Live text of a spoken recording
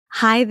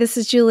Hi, this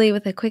is Julie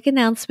with a quick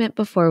announcement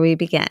before we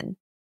begin.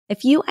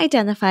 If you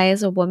identify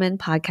as a woman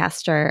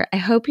podcaster, I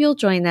hope you'll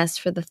join us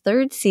for the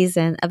third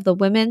season of the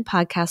Women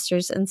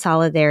Podcasters in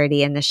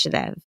Solidarity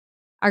initiative.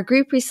 Our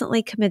group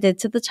recently committed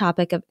to the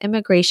topic of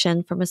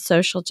immigration from a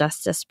social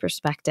justice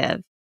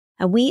perspective,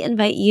 and we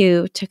invite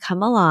you to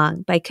come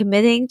along by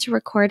committing to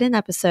record an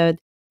episode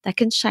that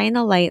can shine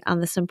a light on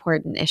this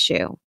important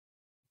issue.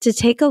 To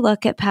take a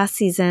look at past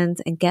seasons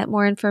and get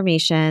more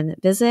information,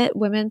 visit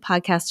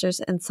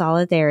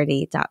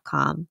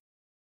womenpodcastersinsolidarity.com.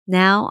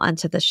 Now,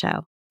 onto the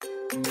show.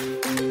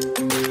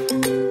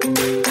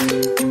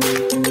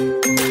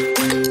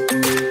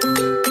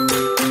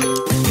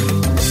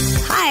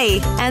 Hi,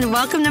 and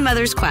welcome to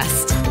Mother's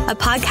Quest, a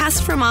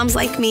podcast for moms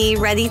like me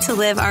ready to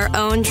live our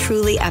own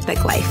truly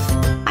epic life.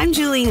 I'm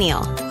Julie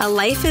Neal, a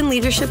life and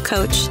leadership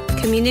coach,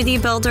 community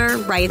builder,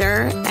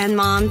 writer, and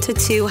mom to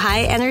two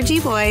high-energy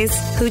boys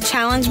who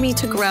challenge me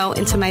to grow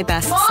into my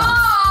best self.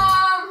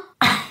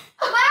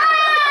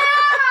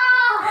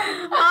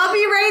 I'll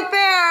be right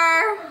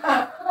there.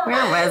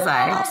 Where was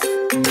I?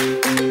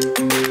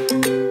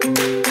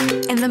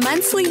 In the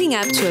months leading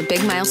up to a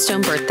big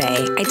milestone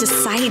birthday, I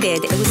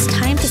decided it was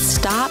time to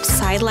stop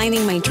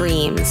sidelining my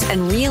dreams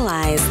and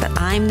realize that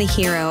I'm the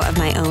hero of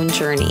my own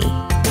journey.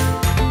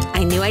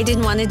 I knew I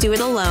didn't want to do it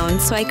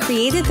alone, so I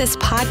created this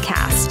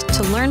podcast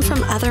to learn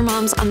from other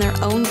moms on their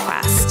own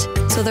quest,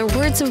 so their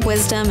words of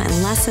wisdom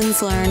and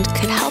lessons learned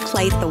could help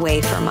light the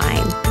way for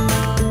mine.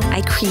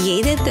 I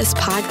created this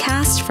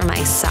podcast for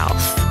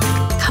myself.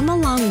 Come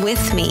along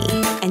with me,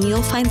 and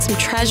you'll find some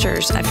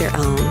treasures of your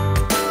own.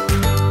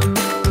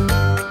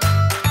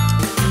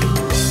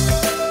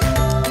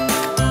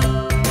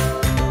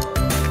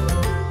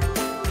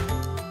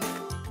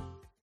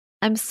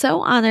 I'm so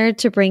honored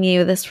to bring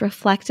you this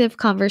reflective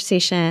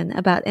conversation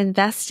about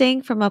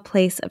investing from a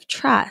place of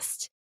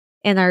trust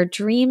in our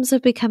dreams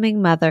of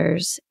becoming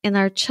mothers, in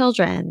our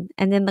children,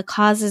 and in the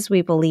causes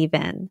we believe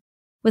in,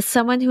 with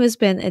someone who has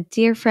been a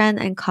dear friend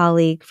and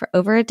colleague for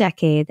over a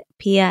decade,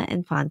 Pia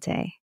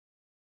Infante.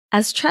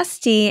 As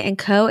Trustee and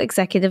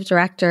Co-Executive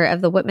Director of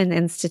the Whitman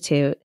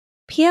Institute,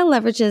 Pia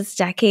leverages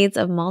decades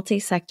of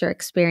multi-sector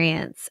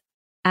experience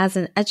as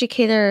an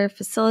educator,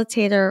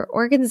 facilitator,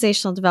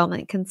 organizational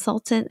development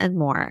consultant, and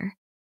more.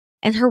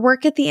 In her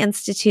work at the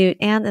Institute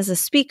and as a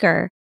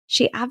speaker,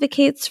 she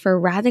advocates for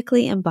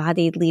radically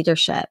embodied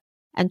leadership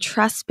and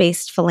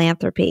trust-based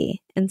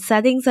philanthropy in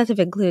settings that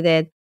have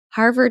included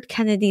Harvard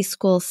Kennedy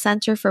School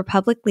Center for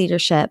Public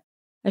Leadership,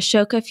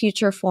 Ashoka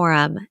Future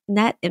Forum,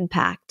 Net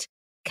Impact,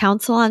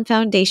 Council on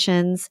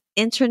Foundations,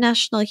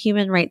 International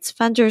Human Rights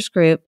Funders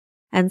Group,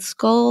 and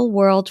Skoll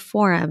World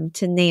Forum,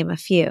 to name a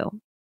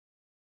few.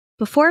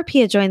 Before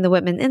Pia joined the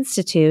Whitman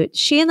Institute,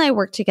 she and I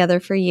worked together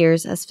for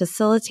years as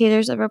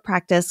facilitators of a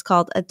practice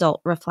called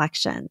Adult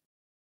Reflection,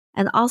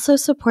 and also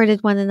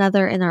supported one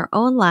another in our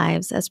own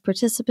lives as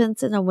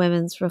participants in a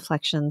women's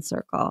reflection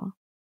circle.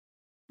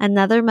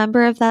 Another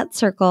member of that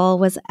circle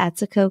was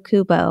Etsuko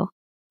Kubo,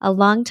 a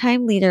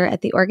longtime leader at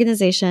the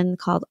organization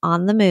called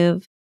On the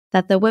Move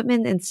that the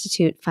Whitman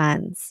Institute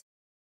funds.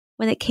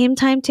 When it came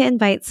time to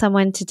invite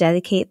someone to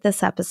dedicate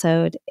this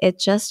episode, it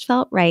just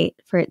felt right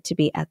for it to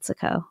be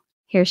Etsuko.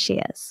 Here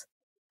she is.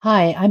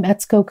 Hi, I'm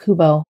Etsuko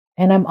Kubo,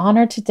 and I'm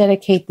honored to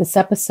dedicate this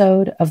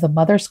episode of the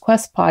Mother's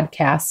Quest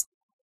podcast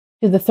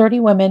to the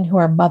 30 women who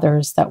are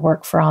mothers that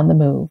work for On the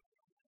Move.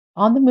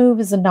 On the Move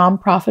is a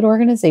nonprofit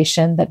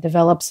organization that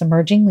develops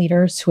emerging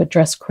leaders who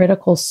address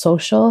critical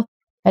social,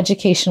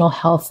 educational,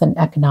 health, and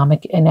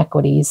economic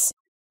inequities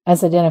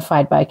as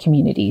identified by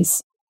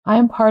communities. I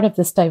am part of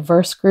this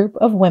diverse group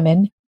of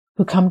women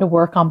who come to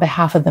work on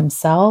behalf of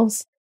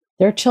themselves,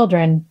 their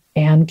children,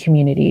 and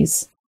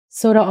communities.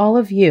 So to all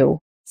of you,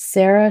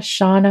 Sarah,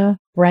 Shauna,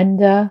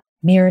 Brenda,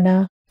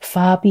 Myrna,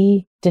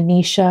 Fabi,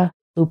 Denisha,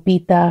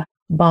 Lupita,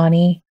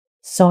 Bonnie,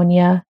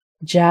 Sonia,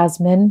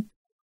 Jasmine,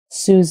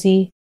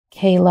 Susie,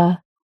 Kayla,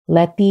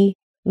 Letty,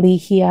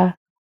 Ligia,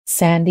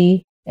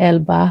 Sandy,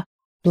 Elba,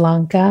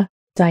 Blanca,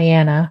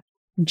 Diana,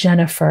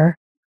 Jennifer,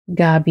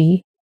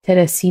 Gabi,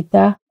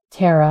 Teresita,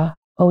 Tara,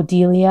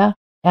 Odelia,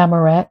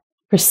 Amaret,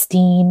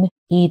 Christine,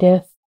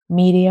 Edith,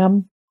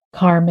 Medium,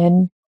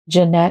 Carmen,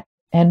 Jeanette,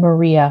 and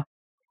Maria.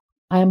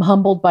 I am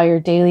humbled by your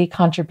daily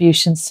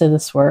contributions to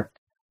this work,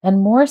 and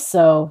more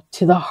so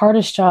to the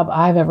hardest job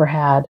I've ever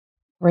had,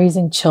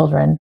 raising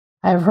children.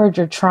 I have heard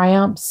your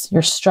triumphs,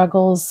 your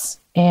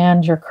struggles,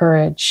 and your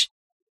courage,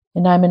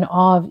 and I'm in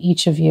awe of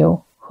each of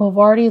you who have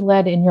already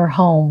led in your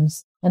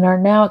homes and are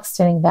now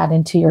extending that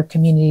into your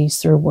communities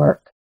through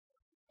work.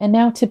 And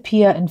now to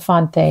Pia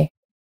Infante.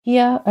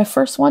 Pia, I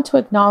first want to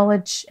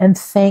acknowledge and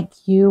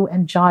thank you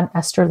and John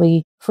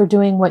Esterly for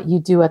doing what you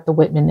do at the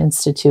Whitman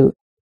Institute.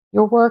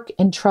 Your work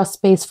in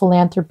trust-based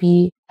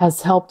philanthropy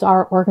has helped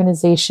our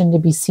organization to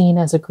be seen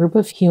as a group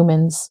of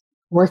humans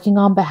working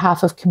on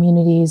behalf of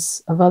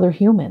communities of other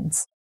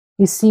humans.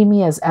 You see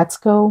me as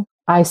Etsuko,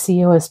 I see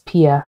you as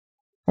Pia,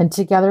 and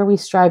together we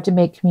strive to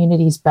make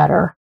communities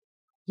better.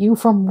 You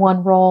from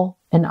one role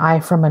and I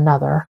from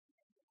another.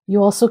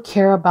 You also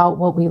care about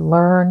what we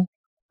learn,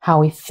 how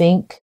we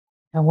think,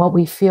 and what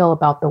we feel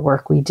about the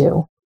work we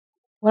do.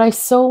 What I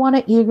so want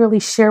to eagerly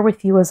share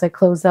with you as I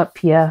close up,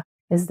 Pia,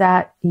 is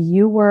that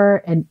you were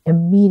an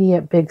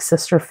immediate big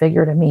sister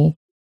figure to me.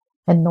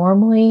 And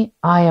normally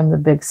I am the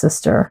big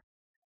sister.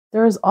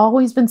 There has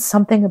always been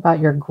something about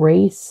your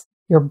grace,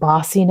 your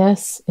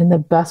bossiness in the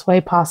best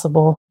way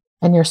possible,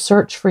 and your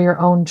search for your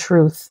own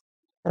truth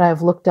that I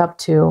have looked up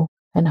to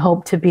and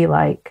hope to be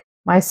like.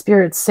 My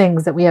spirit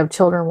sings that we have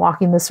children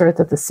walking this earth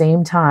at the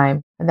same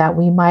time, and that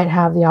we might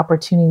have the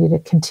opportunity to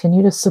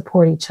continue to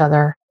support each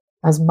other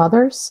as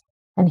mothers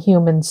and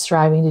humans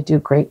striving to do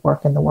great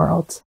work in the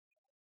world.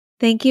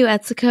 Thank you,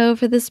 Etsuko,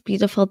 for this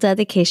beautiful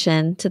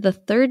dedication to the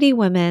 30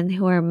 women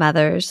who are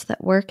mothers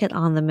that work at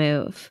On the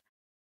Move.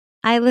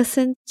 I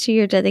listened to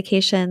your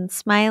dedication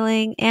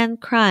smiling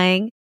and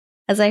crying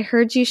as I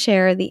heard you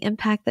share the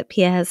impact that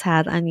Pia has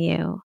had on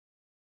you.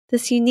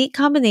 This unique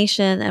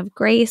combination of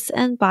grace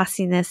and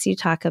bossiness you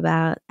talk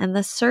about and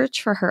the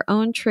search for her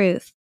own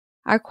truth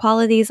are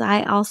qualities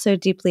I also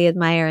deeply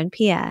admire in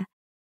Pia,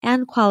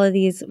 and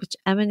qualities which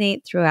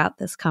emanate throughout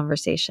this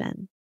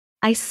conversation.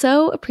 I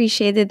so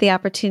appreciated the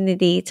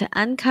opportunity to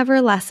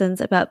uncover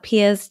lessons about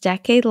Pia's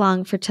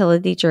decade-long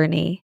fertility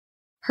journey,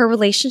 her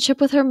relationship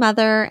with her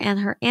mother and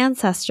her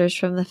ancestors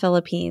from the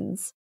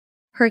Philippines,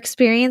 her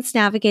experience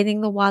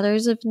navigating the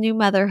waters of new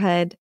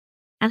motherhood,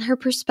 and her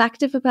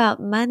perspective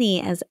about money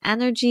as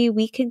energy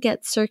we can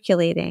get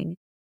circulating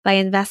by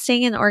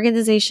investing in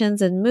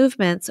organizations and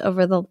movements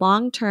over the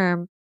long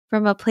term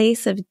from a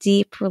place of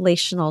deep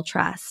relational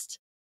trust.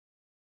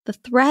 The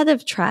thread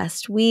of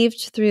trust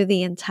weaved through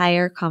the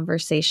entire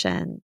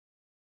conversation.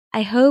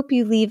 I hope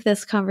you leave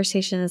this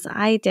conversation as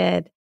I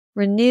did,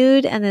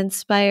 renewed and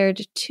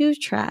inspired to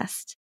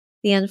trust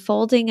the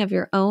unfolding of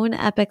your own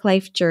epic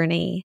life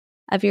journey,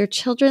 of your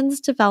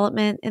children's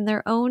development in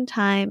their own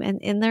time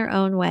and in their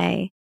own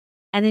way,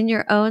 and in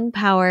your own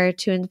power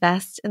to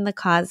invest in the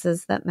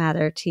causes that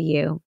matter to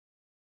you.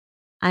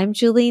 I'm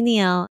Julie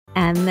Neal,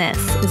 and this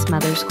is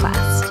Mother's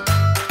Quest.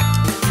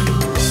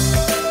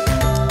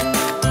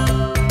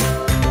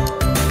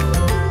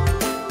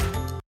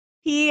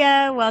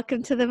 Pia,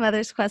 welcome to the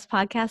Mother's Quest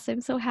podcast.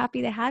 I'm so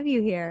happy to have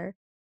you here.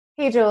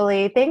 Hey,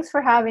 Julie. Thanks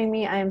for having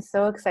me. I am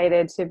so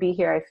excited to be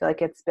here. I feel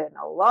like it's been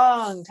a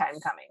long time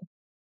coming.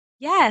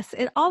 Yes,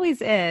 it always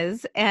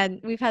is. And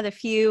we've had a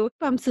few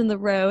bumps in the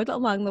road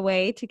along the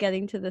way to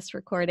getting to this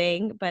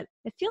recording, but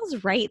it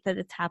feels right that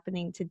it's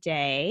happening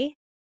today.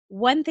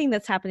 One thing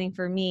that's happening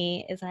for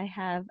me is I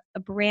have a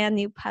brand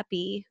new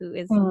puppy who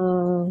is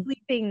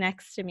sleeping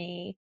next to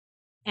me.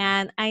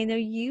 And I know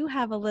you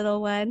have a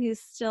little one who's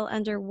still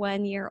under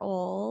 1 year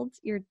old,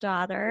 your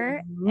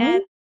daughter.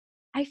 And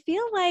I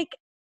feel like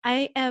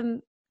I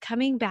am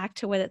coming back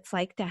to what it's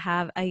like to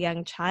have a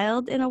young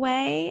child in a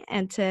way,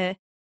 and to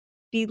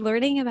be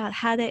learning about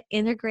how to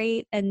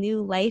integrate a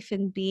new life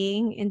and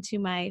being into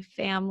my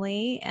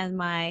family and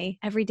my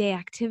everyday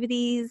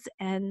activities.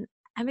 And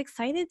I'm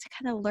excited to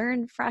kind of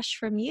learn fresh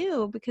from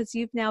you because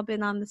you've now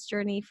been on this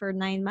journey for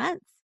 9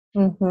 months,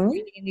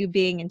 bringing a new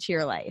being into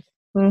your life.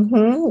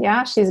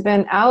 Yeah, she's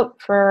been out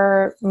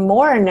for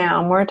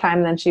more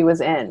time than she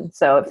was in.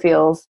 So it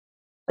feels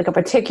like a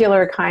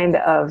particular kind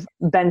of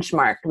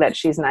benchmark that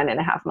she's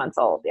 9.5 months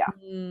old.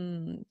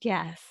 Yeah.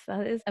 Yes,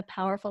 that is a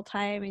powerful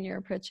time, and you're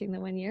approaching the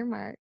 1 year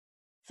mark.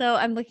 So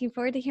I'm looking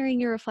forward to hearing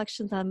your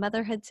reflections on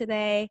motherhood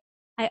today.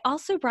 I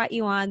also brought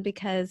you on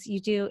because you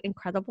do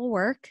incredible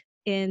work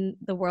in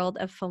the world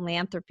of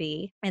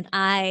philanthropy, and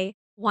I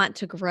want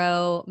to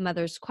grow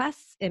Mother's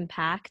Quest's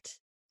impact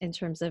in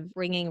terms of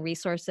bringing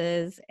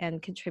resources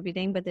and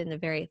contributing, but in a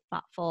very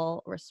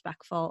thoughtful,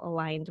 respectful,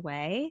 aligned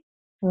way.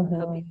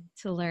 Hoping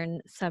to learn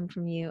some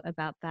from you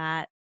about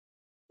that.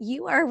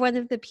 You are one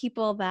of the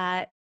people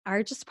that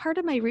are just part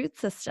of my root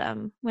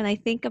system. When I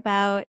think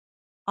about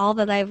all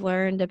that I've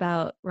learned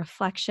about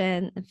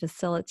reflection and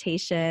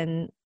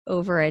facilitation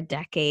over a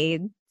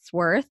decade's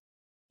worth,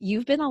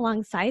 you've been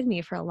alongside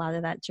me for a lot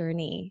of that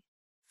journey.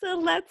 So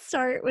let's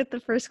start with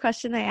the first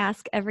question I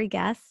ask every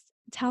guest.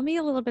 Tell me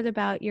a little bit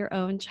about your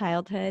own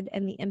childhood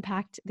and the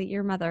impact that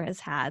your mother has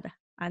had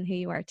on who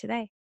you are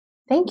today.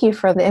 Thank you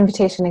for the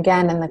invitation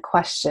again and the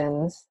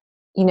questions.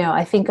 You know,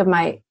 I think of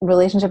my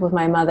relationship with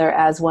my mother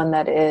as one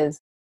that is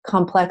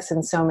complex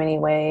in so many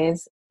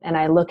ways. And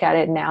I look at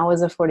it now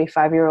as a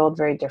 45-year-old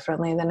very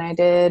differently than I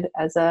did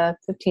as a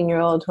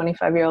 15-year-old,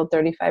 25-year-old,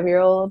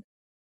 35-year-old.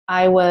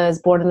 I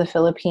was born in the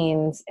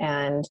Philippines,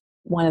 and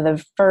one of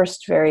the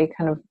first very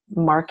kind of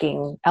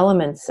marking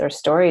elements or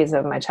stories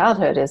of my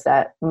childhood is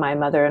that my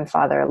mother and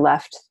father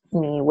left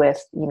me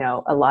with,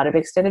 a lot of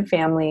extended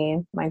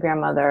family, my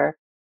grandmother,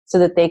 so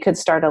that they could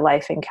start a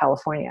life in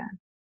California.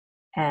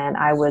 And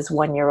I was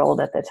 1 year old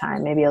at the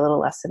time, maybe a little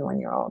less than 1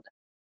 year old.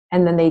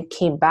 And then they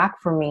came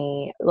back for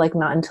me, like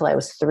not until I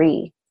was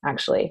 3,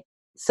 actually.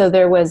 So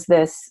there was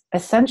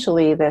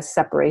essentially this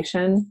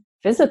separation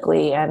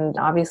physically and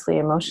obviously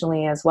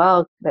emotionally as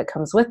well that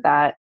comes with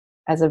that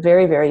as a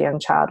very, very young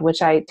child,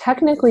 which I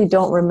technically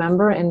don't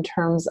remember in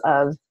terms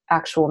of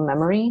actual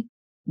memory,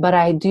 but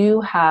I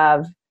do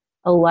have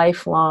a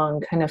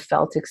lifelong kind of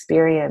felt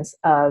experience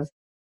of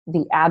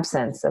the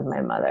absence of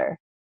my mother.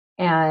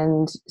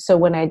 And so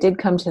when I did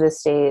come to the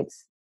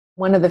States,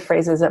 one of the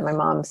phrases that my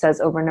mom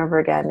says over and over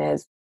again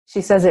is,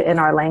 she says it in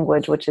our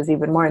language, which is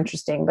even more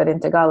interesting, but in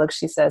Tagalog,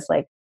 she says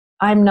like,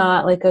 I'm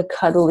not like a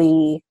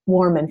cuddly,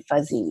 warm and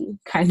fuzzy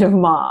kind of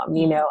mom.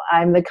 You know,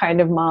 I'm the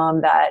kind of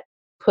mom that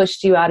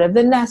pushed you out of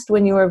the nest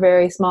when you were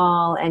very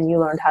small and you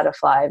learned how to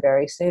fly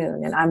very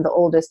soon. And I'm the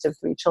oldest of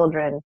 3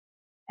 children.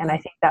 And I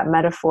think that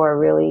metaphor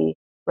really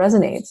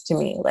resonates to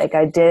me. Like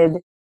I did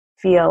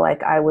feel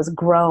like I was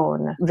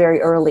grown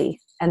very early,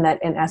 and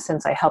that in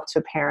essence, I helped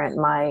to parent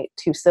my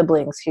 2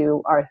 siblings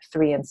who are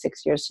 3 and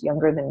 6 years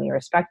younger than me,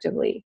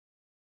 respectively.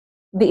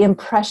 The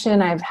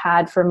impression I've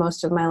had for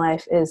most of my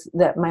life is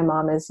that my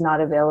mom is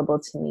not available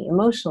to me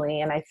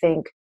emotionally. And I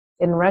think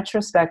in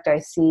retrospect, I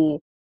see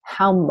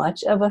how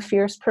much of a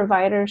fierce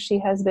provider she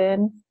has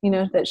been, you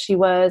know, that she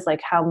was,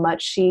 like how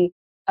much she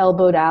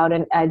elbowed out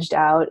and edged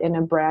out in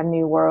a brand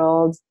new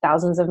world,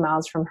 thousands of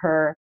miles from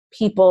her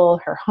people,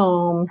 her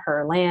home,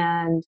 her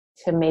land,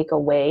 to make a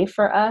way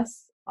for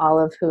us, all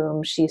of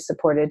whom she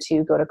supported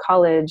to go to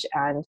college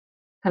and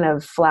kind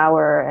of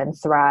flower and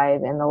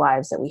thrive in the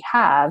lives that we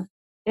have.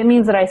 It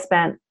means that I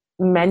spent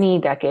many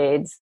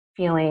decades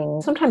feeling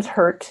sometimes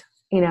hurt,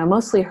 you know,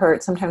 mostly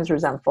hurt, sometimes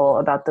resentful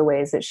about the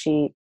ways that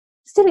she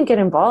just didn't get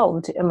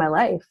involved in my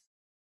life,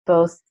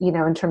 both, you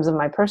know, in terms of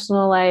my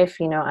personal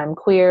life. You know, I'm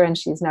queer and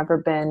she's never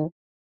been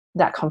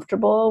that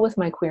comfortable with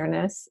my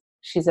queerness.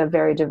 She's a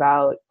very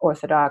devout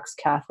Orthodox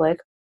Catholic.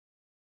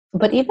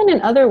 But even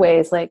in other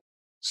ways, like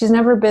she's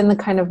never been the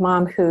kind of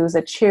mom who's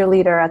a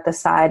cheerleader at the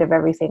side of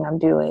everything I'm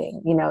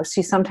doing. You know,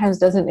 she sometimes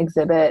doesn't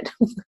exhibit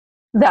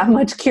that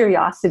much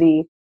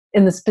curiosity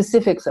in the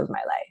specifics of my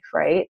life,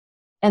 right?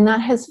 And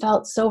that has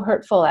felt so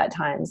hurtful at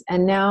times.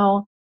 And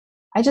now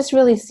I just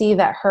really see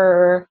that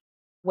her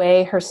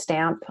way, her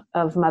stamp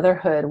of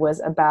motherhood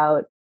was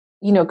about,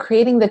 you know,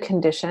 creating the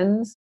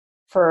conditions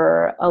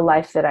for a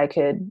life that I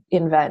could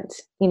invent.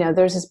 You know,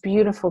 there's this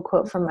beautiful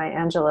quote from Maya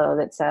Angelou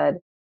that said,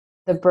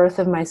 "The birth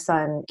of my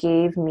son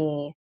gave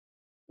me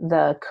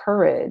the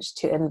courage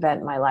to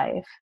invent my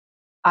life."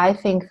 I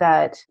think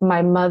that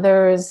my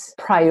mother's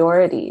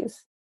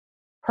priorities,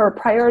 her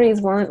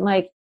priorities weren't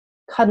like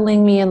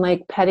cuddling me and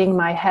like petting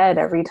my head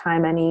every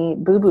time any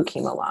boo-boo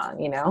came along,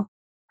 you know?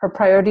 Her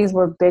priorities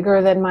were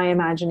bigger than my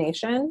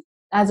imagination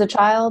as a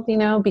child, you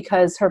know,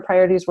 because her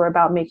priorities were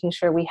about making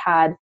sure we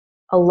had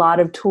a lot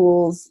of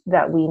tools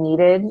that we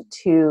needed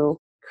to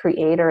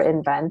create or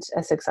invent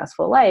a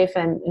successful life.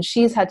 And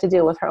she's had to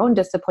deal with her own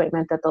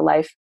disappointment that the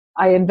life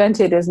I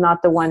invented is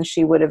not the one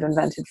she would have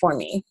invented for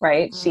me,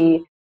 right?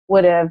 She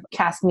would have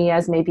cast me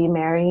as maybe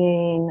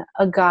marrying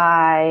a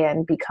guy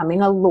and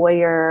becoming a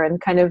lawyer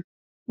and kind of,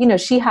 you know,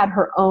 she had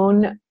her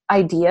own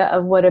idea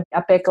of what an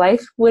epic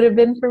life would have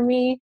been for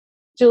me,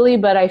 Julie.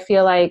 But I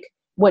feel like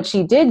what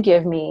she did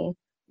give me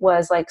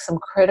was like some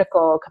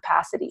critical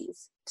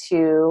capacities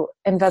to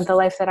invent the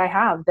life that I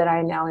have, that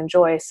I now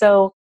enjoy.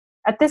 So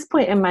at this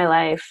point in my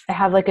life, I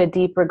have like a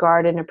deep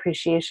regard and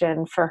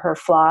appreciation for her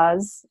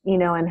flaws, you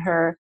know, and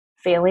her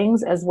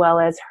failings, as well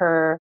as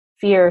her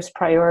fierce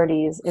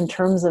priorities in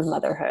terms of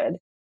motherhood.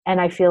 And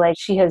I feel like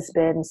she has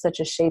been such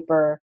a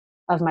shaper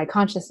of my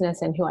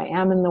consciousness and who I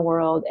am in the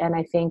world. And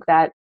I think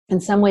that in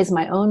some ways,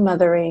 my own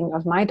mothering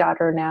of my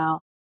daughter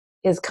now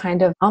is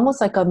kind of almost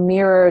like a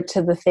mirror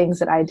to the things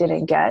that I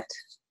didn't get,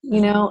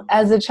 you know,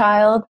 as a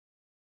child.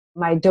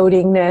 My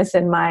dotingness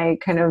and my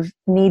kind of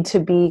need to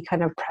be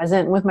kind of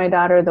present with my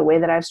daughter, the way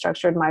that I've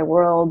structured my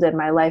world and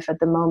my life at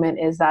the moment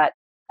is that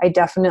I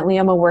definitely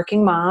am a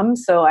working mom.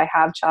 So I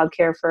have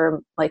childcare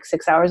for like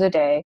 6 hours a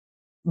day.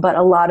 But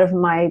a lot of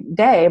my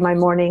day, my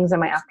mornings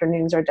and my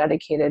afternoons are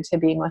dedicated to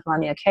being with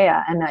Lania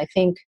Kea. And I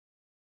think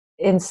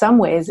in some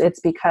ways it's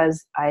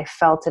because I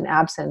felt an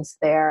absence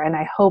there. And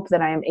I hope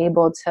that I am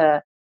able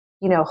to,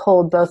 you know,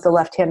 hold both the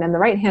left hand and the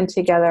right hand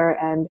together,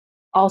 and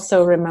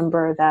also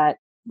remember that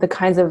the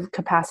kinds of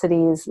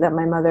capacities that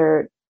my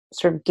mother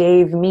sort of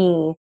gave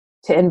me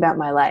to invent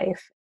my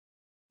life.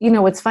 You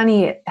know, it's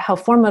funny how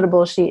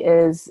formidable she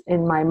is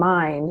in my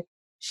mind.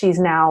 She's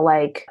now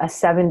like a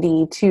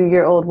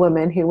 72-year-old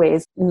woman who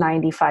weighs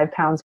 95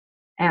 pounds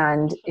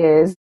and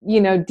is,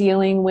 you know,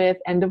 dealing with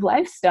end of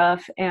life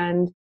stuff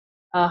and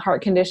a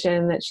heart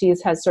condition that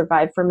has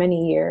survived for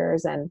many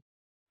years. And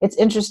it's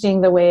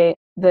interesting the way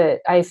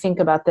that I think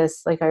about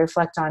this. Like I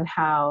reflect on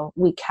how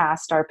we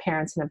cast our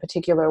parents in a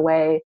particular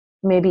way,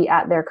 maybe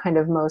at their kind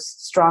of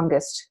most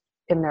strongest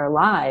in their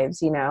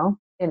lives, you know,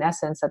 in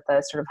essence, at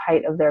the sort of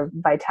height of their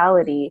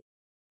vitality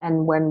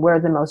and when we're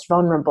the most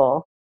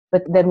vulnerable.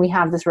 But then we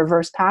have this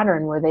reverse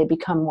pattern where they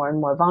become more and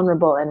more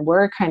vulnerable and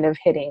we're kind of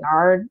hitting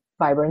our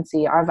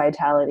vibrancy, our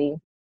vitality.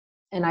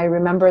 And I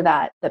remember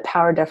that the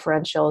power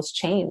differentials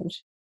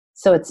change.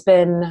 So it's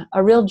been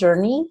a real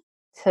journey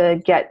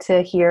to get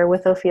to here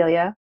with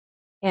Ophelia.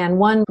 And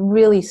one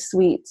really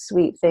sweet,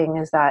 sweet thing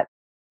is that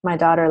my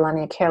daughter,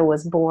 Lania Kea,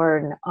 was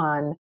born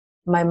on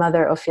my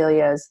mother,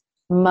 Ophelia's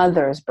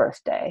mother's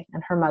birthday.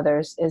 And her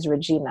mother's is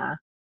Regina.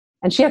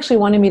 And she actually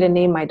wanted me to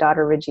name my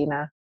daughter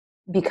Regina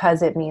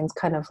because it means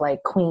kind of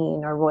like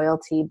queen or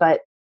royalty.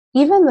 But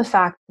even the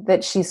fact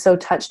that she's so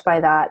touched by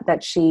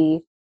that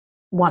she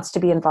wants to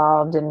be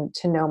involved and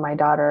to know my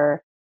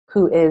daughter,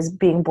 who is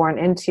being born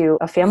into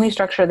a family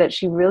structure that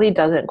she really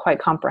doesn't quite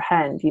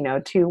comprehend.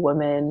 Two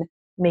women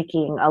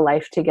making a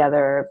life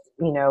together,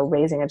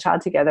 raising a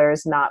child together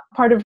is not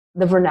part of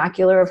the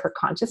vernacular of her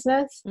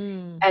consciousness.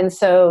 And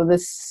so the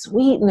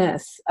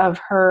sweetness of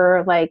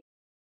her, like,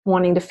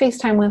 wanting to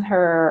FaceTime with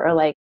her, or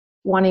like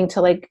wanting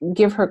to like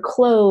give her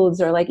clothes,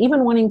 or like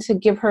even wanting to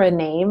give her a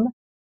name,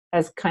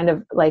 as kind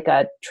of like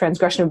a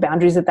transgression of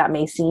boundaries that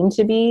may seem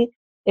to be,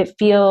 it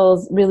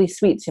feels really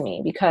sweet to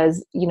me,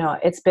 because,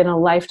 it's been a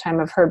lifetime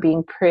of her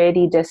being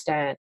pretty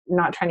distant,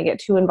 not trying to get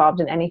too involved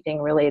in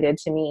anything related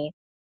to me.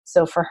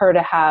 So for her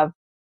to have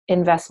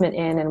investment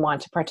in and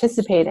want to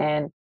participate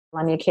in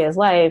Lania Kea's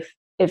life,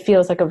 it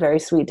feels like a very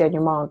sweet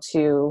denouement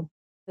to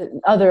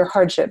the other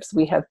hardships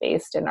we have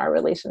faced in our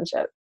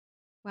relationship.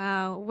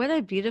 Wow, what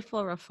a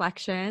beautiful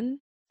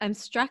reflection. I'm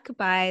struck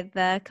by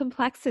the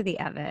complexity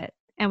of it.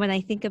 And when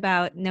I think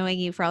about knowing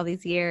you for all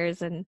these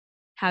years and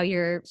how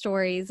your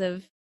stories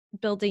of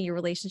building your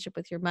relationship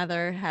with your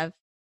mother have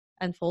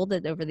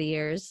unfolded over the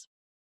years,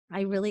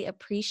 I really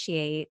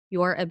appreciate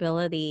your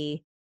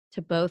ability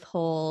to both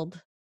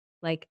hold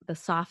like the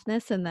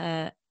softness and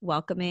the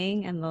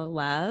welcoming and the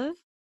love,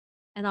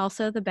 and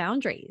also the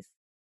boundaries.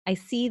 I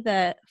see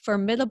the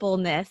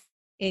formidableness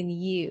in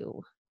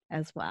you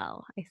as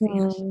well. I see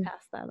how she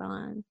passed that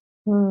on.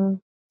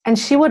 And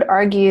she would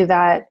argue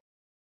that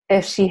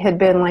if she had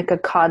been like a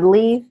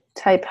coddly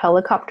type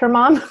helicopter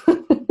mom,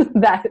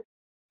 that,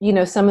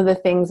 some of the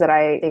things that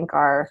I think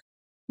are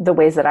the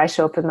ways that I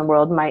show up in the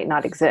world might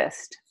not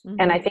exist.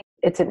 And I think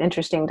it's an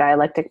interesting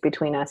dialectic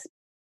between us,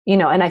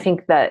 and I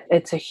think that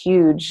it's a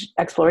huge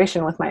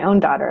exploration with my own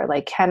daughter.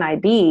 Like, I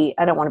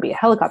don't want to be a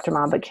helicopter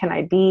mom, but can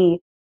I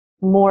be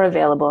more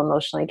available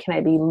emotionally? Can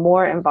I be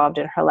more involved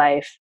in her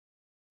life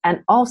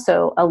and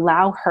also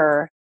allow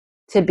her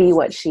to be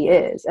what she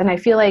is? And I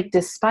feel like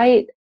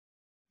despite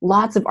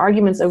lots of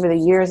arguments over the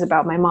years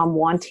about my mom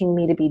wanting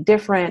me to be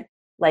different,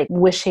 like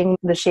wishing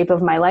the shape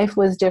of my life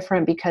was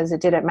different because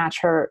it didn't match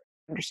her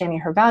understanding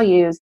her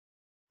values,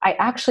 I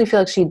actually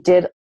feel like she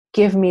did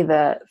give me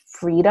the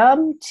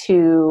freedom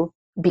to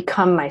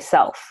become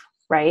myself,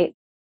 right?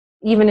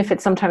 Even if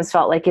it sometimes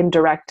felt like in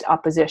direct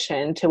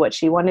opposition to what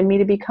she wanted me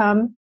to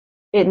become,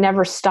 it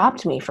never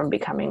stopped me from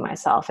becoming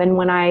myself. And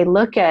when I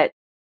look at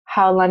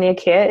how Lania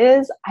Kea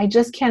is, I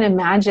just can't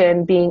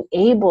imagine being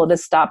able to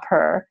stop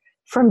her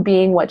from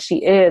being what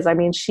she is. I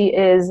mean, she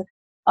is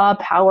a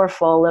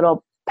powerful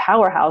little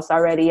powerhouse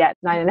already at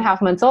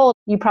 9.5 months old.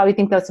 You probably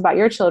think that's about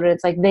your children.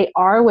 It's like, they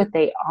are what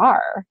they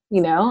are,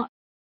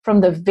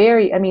 from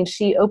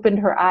she opened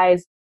her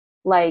eyes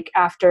like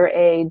after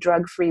a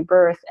drug-free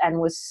birth and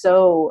was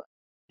so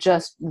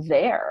just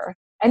there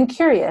and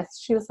curious.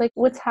 She was like,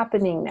 what's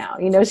happening now?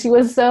 She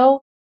was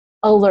so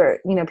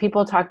alert.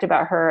 People talked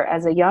about her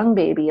as a young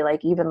baby,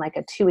 like even like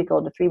a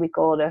 2-week-old, a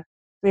 3-week-old, a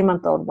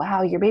 3-month-old.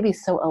 Wow, your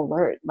baby's so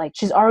alert. Like,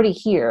 she's already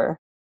here.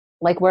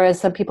 Like, whereas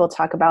some people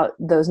talk about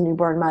those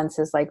newborn months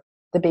as like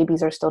the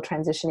babies are still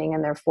transitioning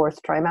in their 4th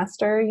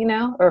trimester,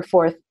 or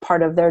 4th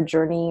part of their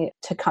journey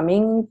to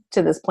coming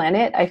to this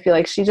planet. I feel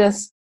like she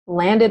just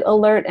landed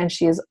alert, and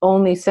she is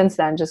only since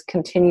then just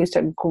continues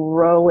to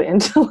grow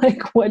into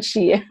like what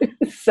she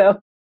is. So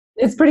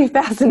it's pretty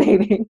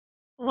fascinating.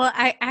 Well,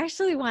 I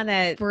actually want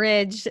to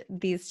bridge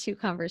these two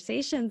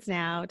conversations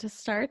now to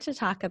start to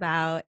talk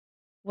about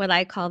what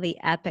I call the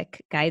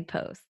epic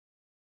guidepost.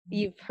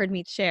 You've heard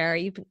me share,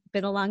 you've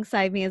been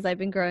alongside me as I've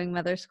been growing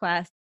Mother's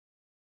Quest.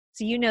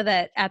 So you know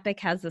that epic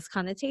has this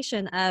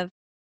connotation of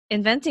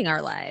inventing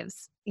our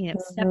lives,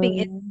 stepping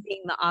into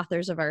being the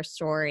authors of our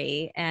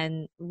story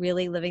and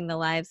really living the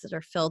lives that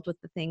are filled with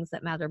the things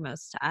that matter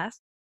most to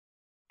us.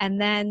 And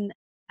then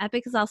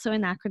EPIC is also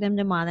an acronym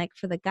mnemonic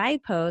for the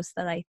guideposts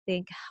that I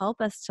think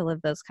help us to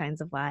live those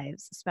kinds of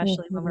lives,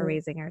 especially when we're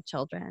raising our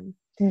children.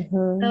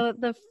 So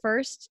the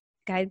first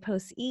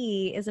guidepost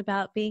E is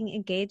about being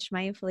engaged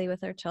mindfully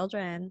with our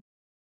children.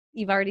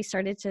 You've already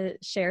started to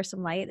share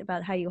some light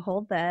about how you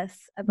hold this.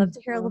 I'd love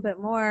to hear a little bit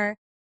more.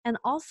 And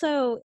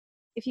also,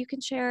 if you can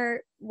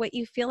share what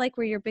you feel like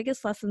were your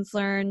biggest lessons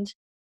learned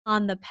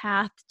on the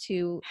path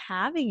to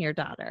having your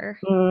daughter.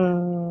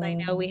 I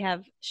know we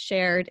have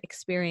shared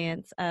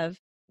experience of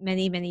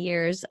many, many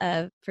years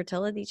of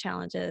fertility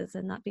challenges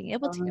and not being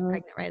able to get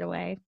pregnant right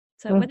away.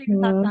 So what are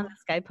your thoughts on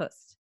this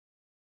guidepost?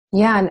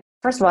 Yeah. And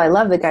first of all, I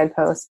love the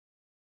guidepost.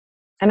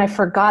 And I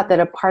forgot that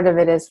a part of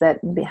it is that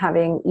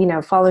having,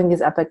 following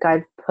these epic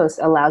guideposts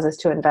allows us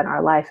to invent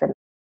our life. And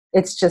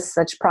it's just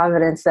such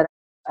providence that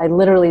I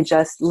literally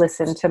just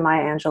listened to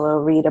Maya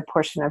Angelou read a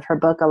portion of her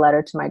book, A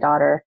Letter to My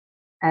Daughter.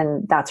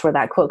 And that's where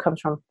that quote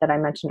comes from that I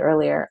mentioned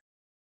earlier.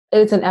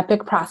 It's an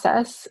epic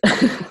process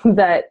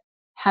that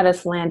had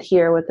us land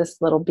here with this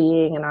little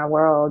being in our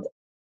world.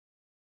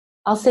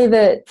 I'll say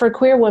that for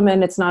queer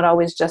women, it's not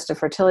always just a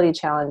fertility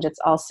challenge. It's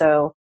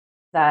also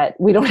that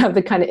we don't have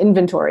the kind of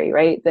inventory,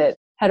 right, that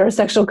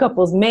heterosexual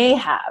couples may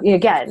have.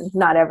 Again,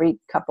 not every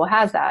couple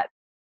has that.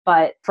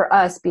 But for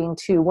us being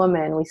 2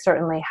 women, we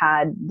certainly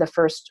had the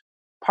first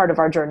part of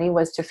our journey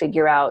was to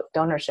figure out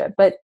donorship.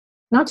 But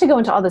not to go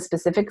into all the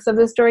specifics of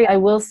the story, I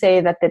will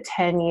say that the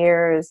 10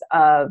 years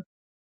of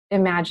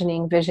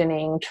imagining,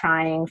 visioning,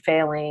 trying,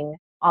 failing,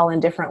 all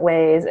in different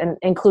ways, and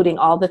including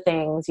all the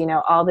things,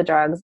 all the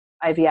drugs,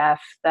 IVF,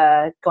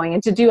 the going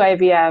into do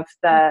IVF,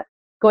 the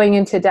going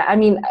into debt. I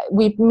mean,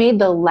 we made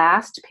the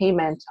last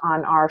payment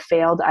on our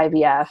failed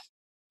IVF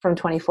from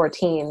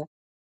 2014,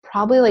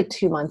 probably like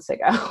 2 months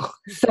ago.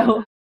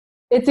 So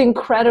it's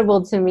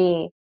incredible to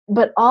me.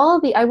 But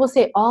I will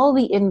say all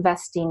the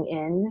investing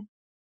in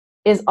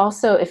is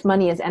also, if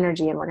money is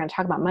energy, and we're going to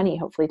talk about money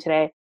hopefully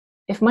today,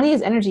 if money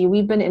is energy,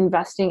 we've been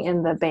investing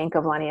in the bank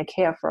of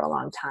Laniakea for a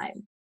long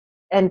time.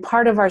 And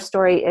part of our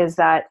story is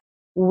that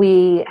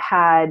we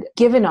had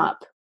given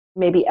up.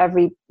 Maybe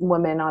every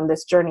woman on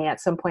this journey at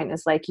some point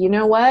is like, you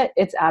know what?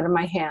 It's out of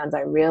my hands.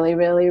 I really,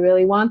 really,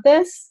 really want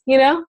this,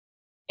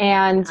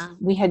 And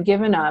we had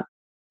given up,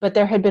 but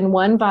there had been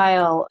one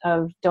vial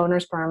of donor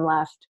sperm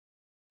left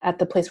at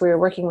the place we were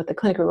working with, the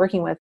clinic we were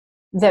working with,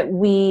 that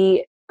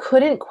we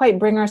couldn't quite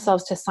bring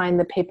ourselves to sign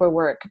the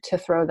paperwork to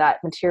throw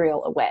that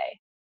material away.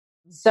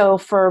 So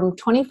from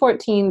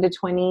 2014 to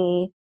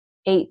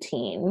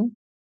 2018,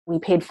 we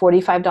paid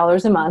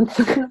 $45 a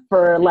month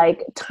for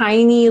like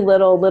tiny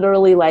little,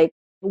 literally like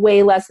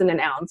way less than an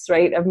ounce,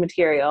 right, of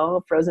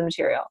material, frozen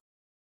material.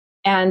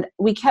 And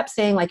we kept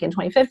saying like in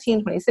 2015,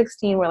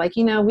 2016, we're like,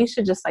 we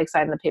should just like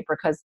sign the paper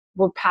because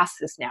we're past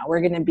this now.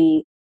 We're going to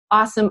be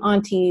awesome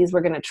aunties.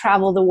 We're going to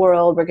travel the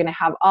world. We're going to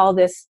have all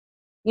this,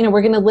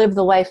 we're going to live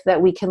the life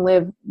that we can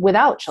live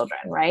without children,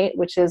 right?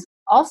 Which is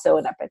also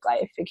an epic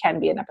life. It can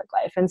be an epic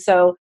life. And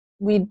so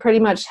we pretty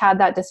much had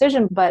that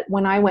decision. But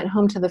when I went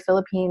home to the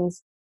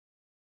Philippines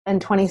in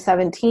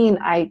 2017,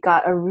 I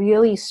got a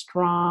really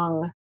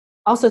strong,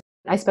 also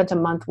I spent a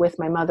month with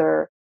my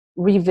mother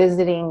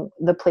revisiting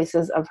the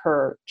places of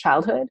her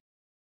childhood.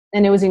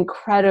 And it was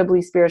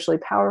incredibly spiritually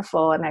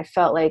powerful. And I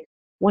felt like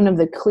one of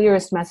the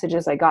clearest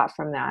messages I got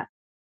from that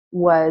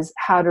was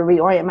how to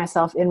reorient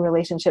myself in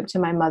relationship to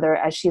my mother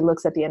as she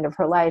looks at the end of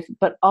her life,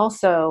 but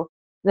also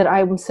that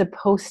I'm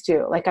supposed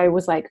to, like, I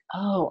was like,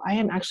 oh, I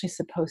am actually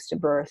supposed to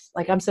birth.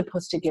 Like, I'm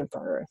supposed to give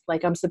birth.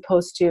 Like, I'm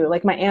supposed to,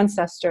 like, my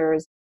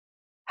ancestors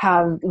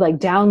have like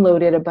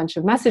downloaded a bunch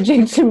of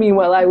messaging to me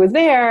while I was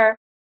there.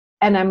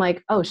 And I'm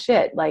like, oh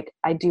shit, like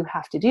I do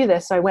have to do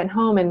this. So I went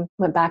home and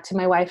went back to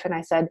my wife and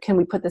I said, can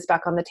we put this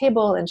back on the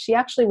table? And she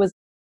actually was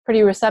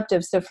pretty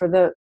receptive. So for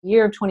the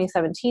year of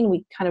 2017,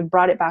 we kind of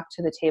brought it back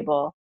to the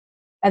table.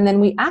 And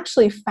then we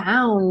actually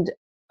found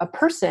a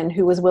person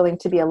who was willing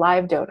to be a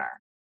live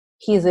donor.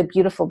 He's a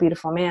beautiful,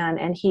 beautiful man.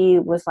 And he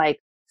was like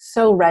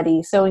so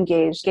ready, so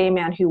engaged, gay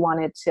man who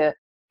wanted to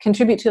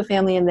contribute to a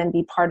family and then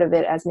be part of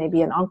it as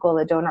maybe an uncle,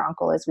 a donor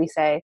uncle, as we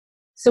say.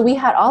 So we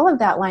had all of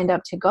that lined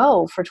up to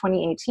go for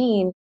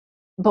 2018,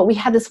 but we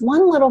had this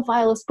one little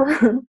vial of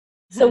sperm.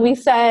 So we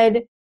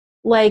said,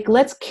 like,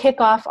 let's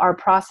kick off our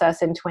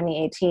process in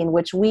 2018,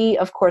 which we,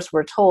 of course,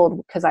 were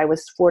told, because I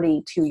was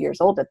 42 years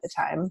old at the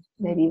time,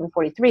 maybe even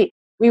 43,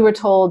 we were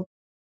told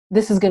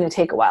this is going to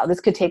take a while.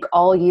 This could take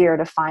all year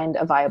to find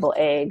a viable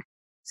egg.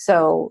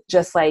 So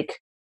just like,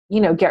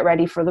 get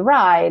ready for the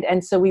ride.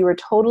 And so we were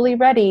totally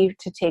ready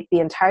to take the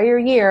entire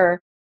year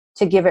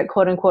to give it,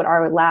 quote unquote,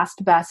 our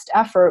last best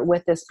effort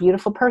with this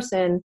beautiful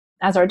person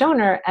as our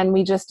donor. And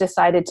we just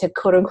decided to,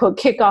 quote unquote,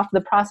 kick off the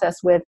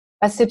process with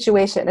a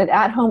situation, an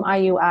at-home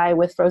IUI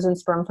with frozen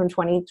sperm from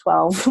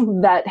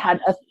 2012 that had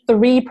a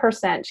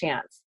 3%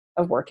 chance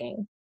of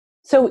working.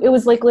 So it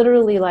was like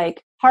literally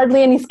like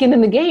hardly any skin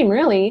in the game,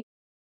 really.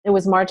 It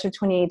was March of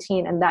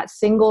 2018. And that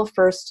single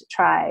first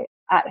try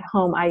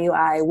at-home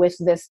IUI with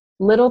this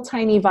little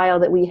tiny vial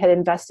that we had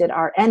invested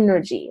our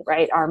energy,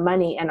 right? Our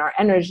money and our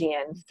energy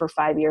in for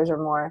 5 years or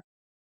more,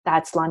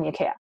 that's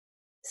Laniakea.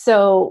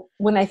 So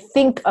when I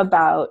think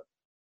about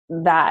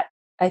that,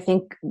 I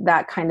think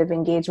that kind of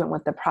engagement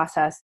with the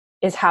process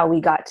is how we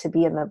got to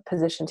be in the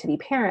position to be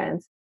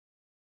parents.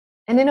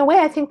 And in a way,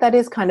 I think that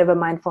is kind of a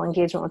mindful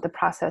engagement with the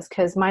process,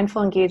 because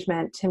mindful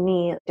engagement to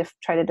me,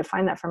 try to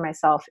define that for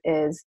myself,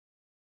 is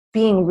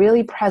being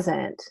really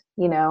present,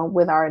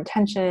 with our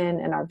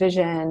intention and our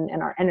vision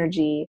and our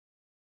energy,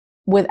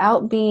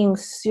 without being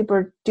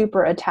super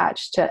duper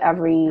attached to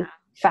every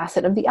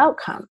facet of the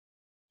outcome.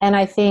 And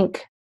I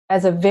think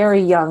as a very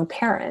young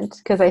parent,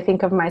 because I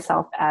think of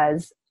myself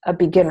as a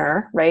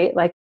beginner, right?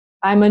 Like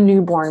I'm a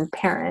newborn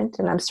parent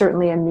and I'm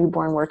certainly a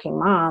newborn working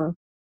mom.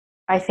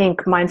 I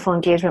think mindful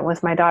engagement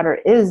with my daughter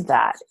is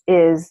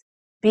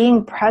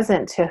being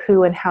present to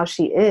who and how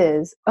she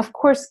is, of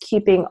course,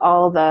 keeping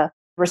all the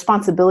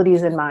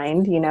responsibilities in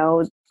mind,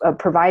 of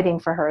providing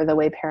for her the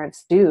way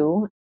parents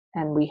do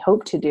and we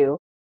hope to do.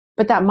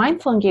 But that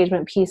mindful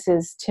engagement piece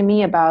is, to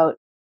me, about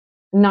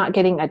not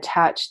getting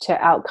attached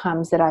to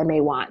outcomes that I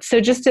may want. So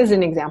just as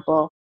an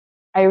example,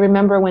 I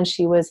remember when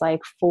she was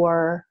like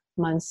 4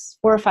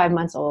 or 5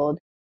 months old,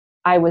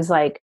 I was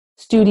like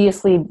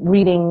studiously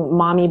reading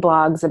mommy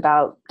blogs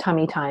about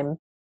tummy time.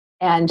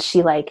 And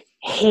she like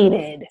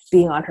hated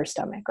being on her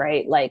stomach,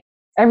 right? Like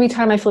every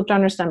time I flipped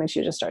on her stomach, she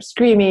would just start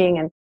screaming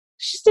and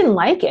she just didn't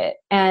like it.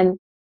 And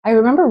I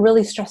remember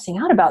really stressing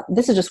out about,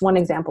 this is just one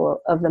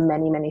example of the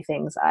many, many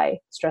things I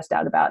stressed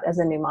out about as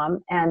a new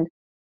mom. And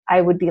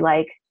I would be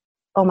like,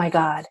 oh my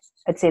God,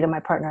 I'd say to my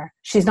partner,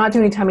 she's not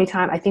doing tummy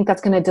time. I think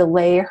that's going to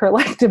delay her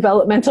like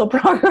developmental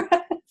progress.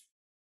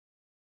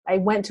 I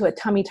went to a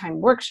tummy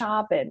time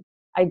workshop and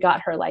I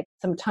got her like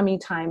some tummy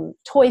time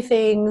toy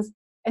things,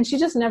 and she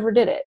just never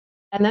did it.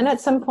 And then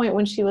at some point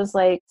when she was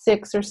like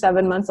 6 or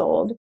 7 months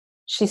old,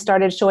 she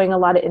started showing a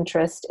lot of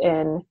interest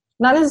in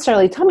not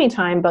necessarily tummy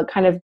time, but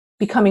kind of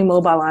becoming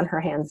mobile on her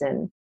hands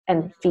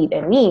and feet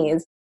and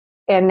knees.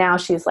 And now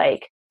she's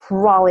like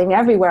crawling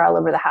everywhere all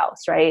over the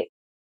house, right?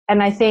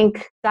 And I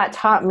think that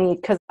taught me,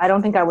 because I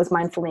don't think I was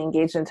mindfully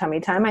engaged in tummy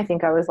time. I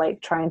think I was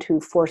like trying to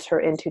force her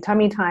into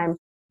tummy time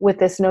with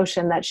this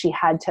notion that she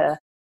had to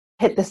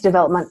hit this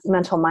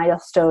developmental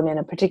milestone in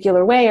a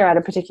particular way or at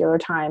a particular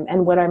time.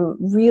 And what I'm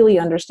really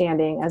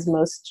understanding, as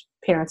most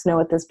parents know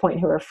at this point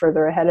who are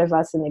further ahead of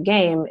us in the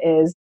game,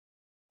 is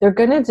they're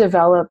going to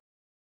develop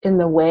in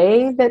the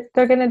way that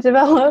they're going to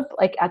develop,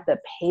 like at the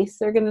pace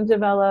they're going to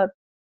develop,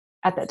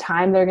 at the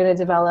time they're going to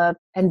develop.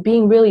 And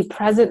being really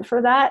present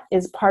for that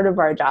is part of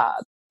our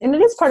job. And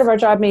it is part of our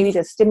job maybe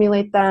to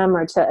stimulate them,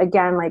 or to,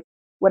 again, like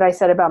what I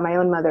said about my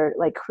own mother,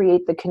 like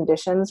create the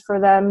conditions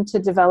for them to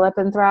develop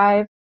and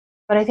thrive.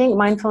 But I think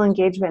mindful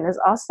engagement is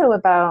also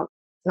about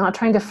not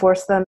trying to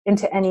force them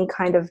into any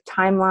kind of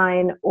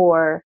timeline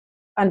or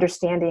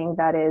understanding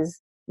that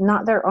is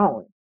not their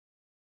own.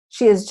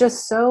 She is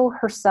just so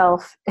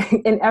herself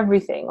in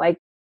everything. Like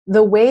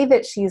the way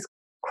that she's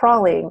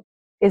crawling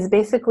is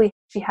basically,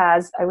 she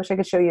has, I wish I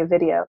could show you a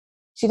video.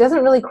 She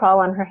doesn't really crawl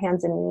on her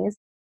hands and knees.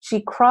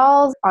 She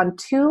crawls on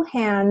 2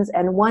 hands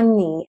and 1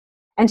 knee,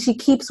 and she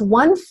keeps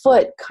 1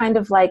 foot kind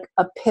of like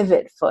a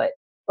pivot foot,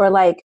 or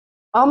like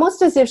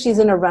almost as if she's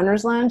in a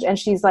runner's lunge, and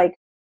she's like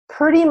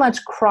pretty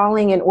much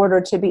crawling in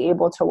order to be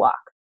able to walk.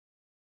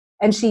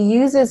 And she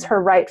uses her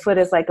right foot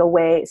as like a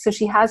way. So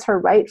she has her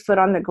right foot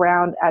on the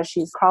ground as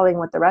she's crawling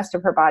with the rest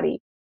of her body.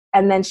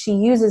 And then she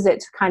uses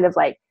it to kind of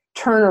like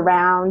turn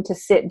around, to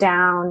sit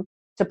down,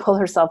 to pull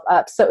herself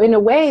up. So in a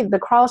way, the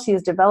crawl she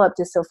has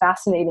developed is so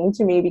fascinating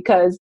to me,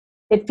 because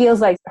it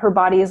feels like her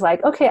body is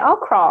like, okay, I'll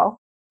crawl,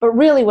 but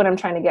really what I'm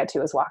trying to get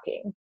to is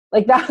walking.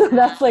 Like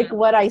that's like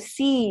what I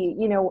see,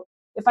 you know,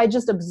 if I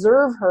just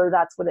observe her,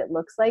 that's what it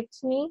looks like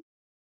to me.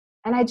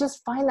 And I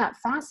just find that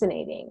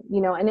fascinating,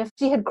 you know. And if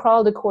she had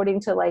crawled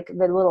according to like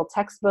the little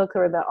textbook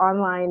or the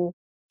online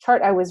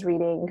chart I was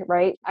reading,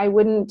 right, I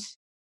wouldn't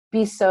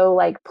be so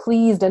like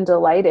pleased and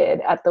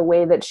delighted at the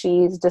way that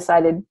she's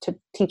decided to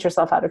teach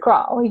herself how to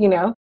crawl, you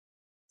know.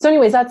 So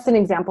anyways, that's an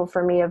example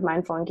for me of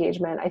mindful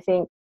engagement. I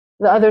think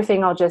the other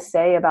thing I'll just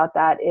say about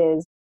that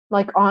is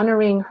like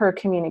honoring her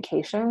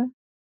communication.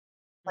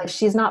 Like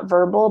she's not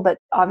verbal, but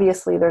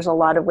obviously there's a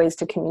lot of ways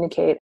to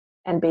communicate,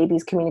 and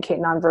babies communicate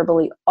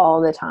nonverbally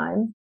all the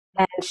time.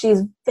 And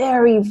she's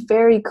very,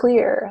 very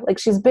clear. Like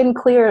she's been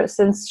clear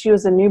since she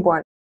was a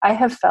newborn. I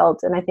have felt,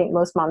 and I think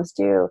most moms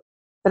do,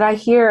 that I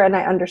hear and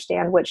I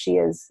understand what she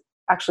is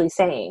actually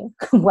saying,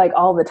 like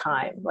all the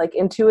time, like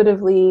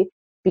intuitively,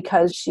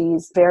 because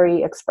she's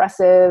very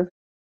expressive.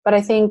 But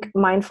I think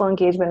mindful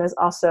engagement is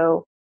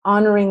also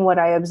honoring what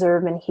I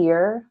observe and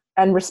hear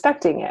and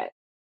respecting it,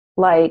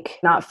 like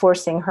not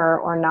forcing her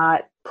or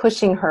not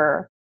pushing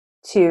her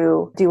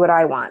to do what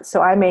I want.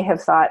 So I may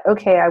have thought,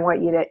 okay, I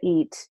want you to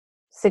eat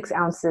 6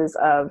 ounces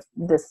of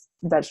this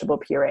vegetable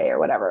puree or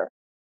whatever.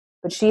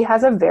 But she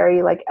has a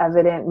very like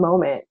evident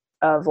moment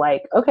of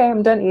like, okay,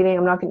 I'm done eating.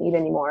 I'm not going to eat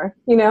anymore,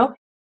 you know?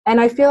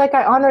 And I feel like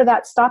I honor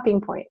that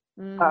stopping point.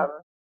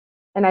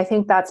 And I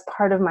think that's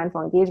part of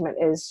mindful engagement,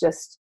 is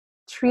just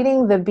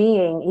treating the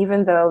being,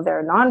 even though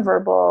they're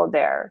nonverbal,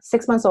 they're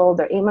 6 months old,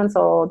 they're 8 months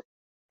old,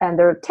 and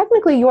they're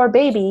technically your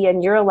baby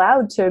and you're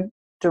allowed to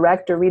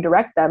direct or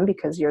redirect them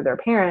because you're their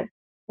parent.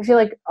 I feel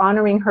like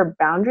honoring her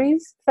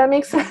boundaries, if that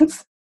makes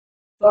sense,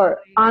 or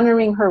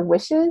honoring her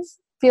wishes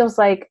feels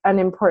like an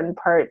important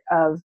part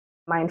of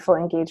mindful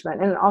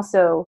engagement. And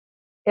also,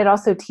 it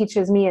also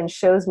teaches me and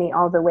shows me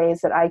all the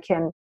ways that I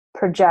can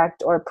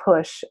project or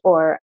push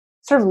or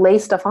sort of lay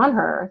stuff on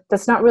her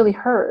that's not really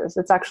hers.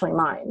 It's actually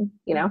mine,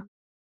 you know?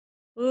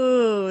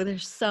 Ooh,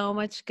 there's so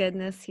much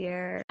goodness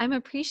here. I'm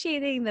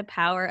appreciating the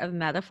power of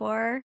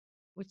metaphor,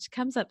 which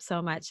comes up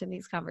so much in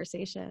these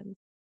conversations,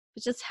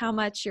 but just how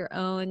much your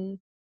own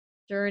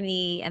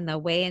journey and the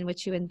way in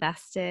which you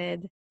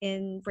invested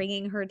in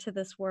bringing her to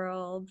this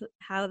world,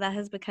 how that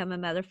has become a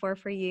metaphor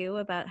for you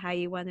about how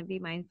you want to be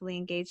mindfully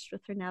engaged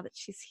with her now that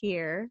she's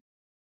here.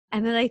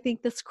 And then I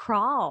think this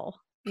crawl,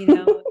 you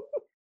know,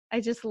 I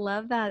just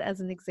love that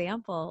as an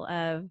example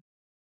of,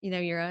 you know,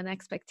 your own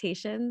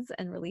expectations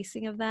and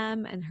releasing of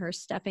them, and her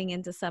stepping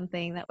into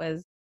something that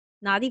was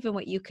not even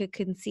what you could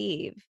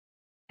conceive,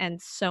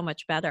 and so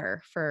much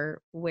better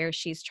for where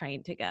she's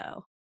trying to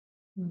go.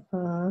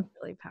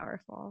 Really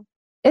powerful.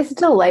 It's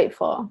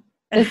delightful.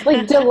 It's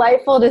like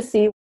delightful to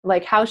see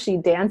like how she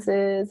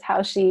dances,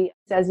 how she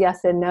says yes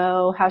and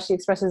no, how she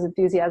expresses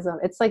enthusiasm.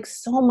 It's like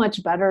so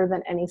much better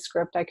than any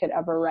script I could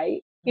ever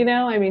write. You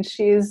know, I mean,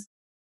 she's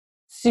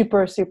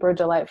super, super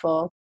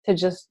delightful. to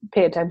just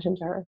pay attention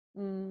to her.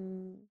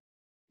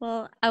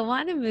 Well, I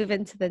want to move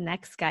into the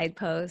next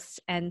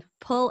guidepost and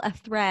pull a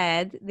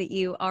thread that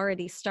you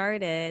already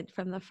started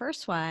from the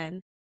first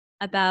one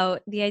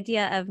about the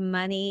idea of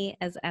money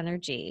as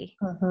energy,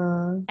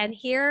 and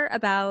hear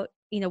about,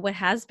 what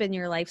has been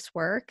your life's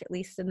work, at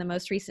least in the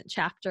most recent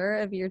chapter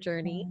of your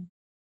journey,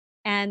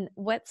 and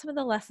what some of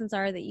the lessons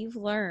are that you've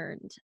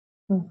learned.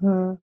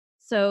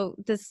 So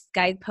this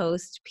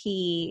guidepost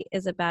P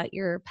is about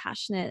your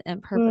passionate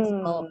and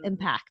purposeful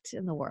impact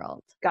in the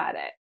world. Got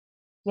it.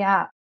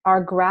 Yeah.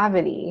 Our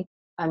gravity,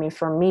 I mean,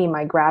 for me,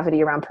 my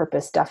gravity around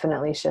purpose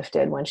definitely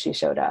shifted when she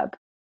showed up.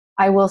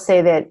 I will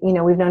say that,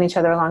 we've known each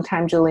other a long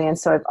time, Julie, and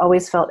so I've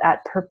always felt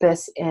at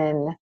purpose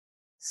in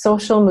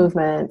social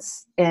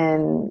movements,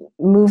 in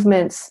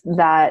movements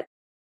that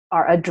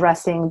are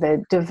addressing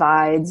the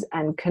divides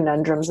and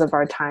conundrums of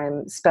our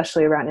time,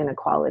 especially around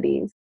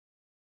inequalities.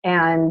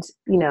 And,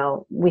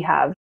 we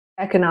have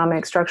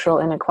economic, structural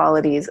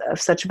inequalities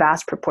of such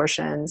vast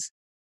proportions.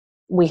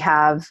 We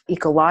have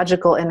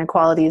ecological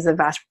inequalities of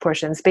vast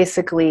proportions.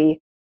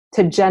 Basically,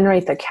 to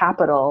generate the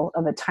capital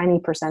of a tiny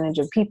percentage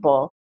of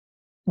people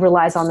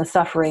relies on the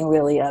suffering,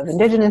 really, of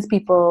indigenous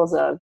peoples,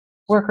 of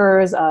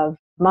workers, of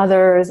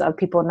mothers, of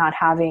people not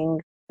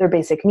having their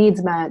basic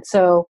needs met.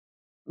 So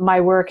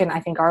my work, and I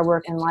think our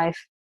work in life,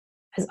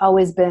 has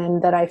always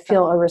been that I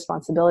feel a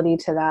responsibility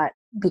to that,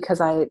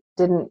 because I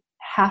didn't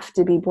have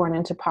to be born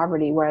into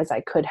poverty, whereas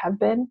I could have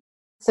been.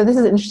 So this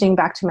is interesting,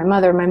 back to my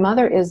mother. My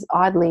mother is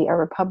oddly a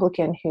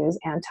Republican who's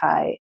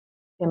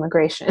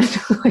anti-immigration.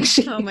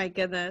 Oh my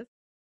goodness.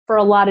 For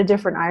a lot of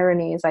different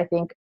ironies, I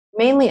think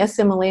mainly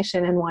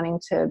assimilation and wanting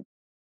to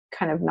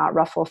kind of not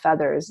ruffle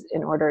feathers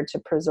in order to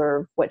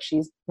preserve what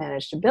she's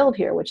managed to build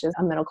here, which is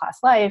a middle-class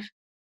life.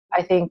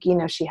 I think,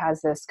 she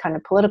has this kind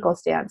of political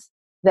stance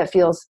that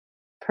feels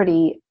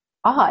pretty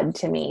odd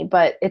to me,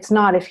 but it's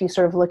not if you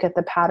sort of look at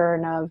the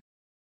pattern of,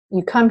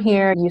 you come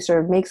here, you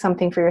sort of make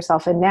something for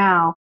yourself, and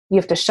now you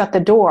have to shut the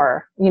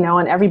door,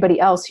 on everybody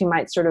else who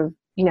might sort of,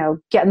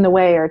 get in the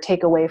way or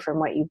take away from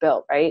what you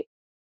built, right?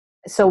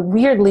 So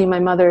weirdly, my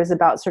mother is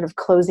about sort of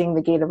closing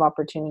the gate of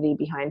opportunity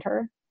behind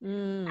her.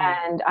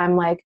 And I'm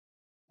like,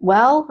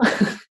 well,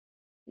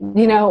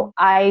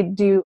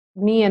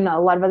 me and a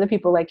lot of other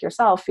people like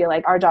yourself feel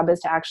like our job is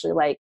to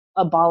actually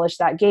abolish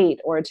that gate,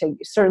 or to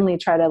certainly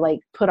try to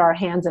put our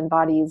hands and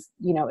bodies,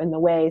 in the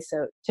way.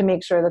 So to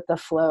make sure that the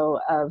flow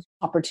of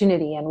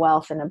opportunity and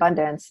wealth and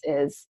abundance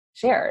is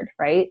shared,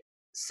 right?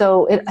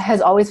 So it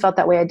has always felt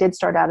that way. I did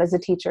start out as a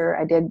teacher.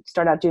 I did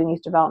start out doing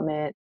youth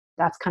development.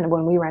 That's kind of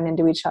when we ran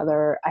into each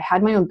other. I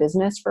had my own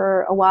business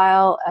for a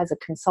while as a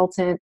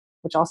consultant,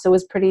 which also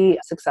was pretty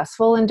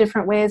successful in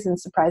different ways and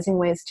surprising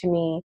ways to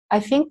me.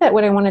 I think that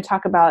what I want to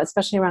talk about,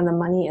 especially around the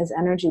money as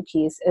energy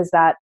piece, is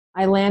that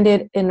I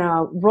landed in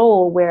a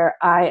role where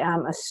I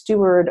am a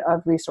steward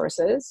of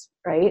resources,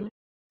 right?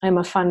 I'm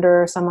a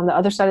funder, so I'm on the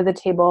other side of the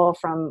table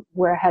from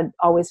where I had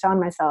always found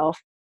myself.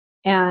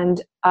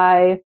 And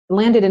I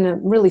landed in a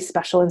really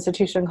special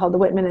institution called the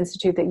Whitman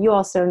Institute that you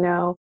also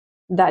know,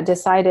 that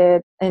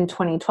decided in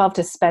 2012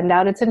 to spend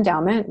out its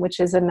endowment, which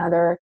is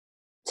another,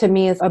 to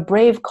me, is a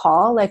brave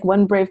call.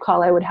 One brave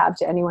call I would have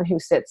to anyone who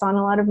sits on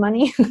a lot of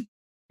money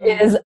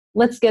is,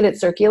 let's get it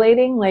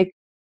circulating.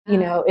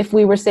 If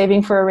we were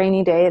saving for a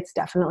rainy day, it's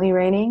definitely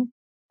raining.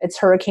 It's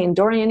Hurricane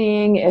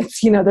Dorianing.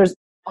 It's, there's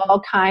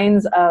all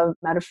kinds of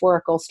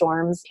metaphorical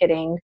storms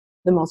hitting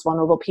the most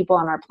vulnerable people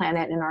on our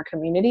planet and our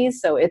communities.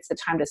 So it's the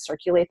time to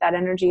circulate that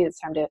energy. It's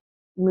time to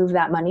move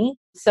that money.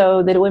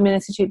 So the Whitman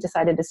Institute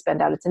decided to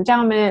spend out its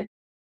endowment.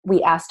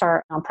 We asked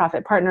our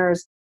nonprofit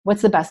partners,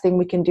 what's the best thing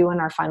we can do in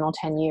our final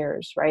 10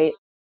 years, right?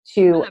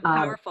 What a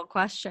powerful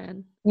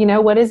question.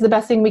 What is the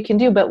best thing we can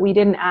do? But we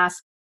didn't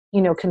ask,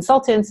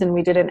 consultants, and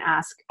we didn't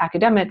ask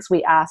academics.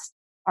 We asked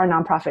our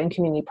nonprofit and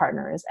community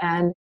partners.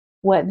 And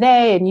what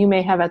they, and you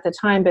may have at the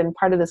time been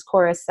part of this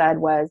chorus, said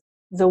was,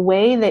 the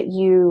way that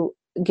you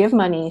give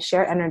money,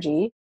 share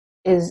energy,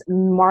 is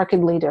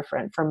markedly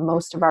different from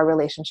most of our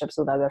relationships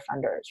with other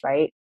funders,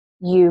 right?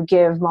 You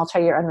give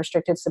multi-year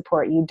unrestricted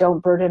support. You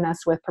don't burden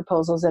us with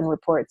proposals and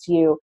reports.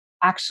 You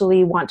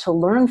actually want to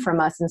learn from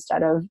us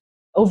instead of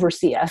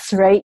oversee us,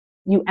 right?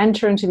 You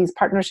enter into these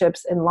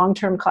partnerships and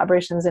long-term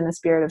collaborations in a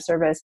spirit of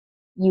service.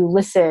 You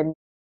listen.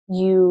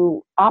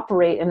 You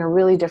operate in a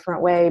really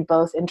different way,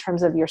 both in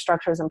terms of your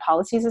structures and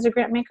policies as a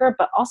grant maker,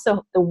 but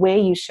also the way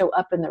you show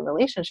up in the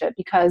relationship.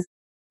 Because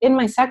in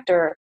my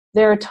sector,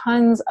 there are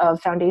tons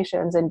of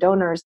foundations and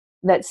donors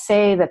that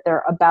say that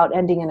they're about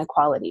ending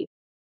inequality.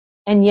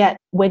 And yet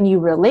when you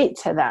relate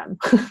to them,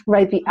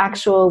 right, the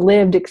actual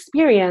lived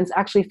experience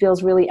actually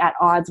feels really at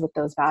odds with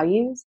those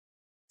values.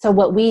 So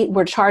what we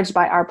were charged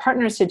by our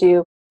partners to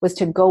do was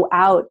to go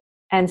out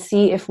and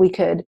see if we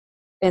could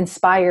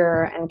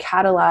inspire and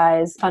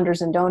catalyze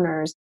funders and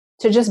donors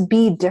to just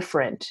be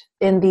different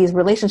in these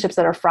relationships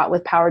that are fraught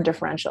with power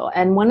differential.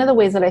 And one of the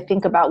ways that I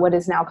think about what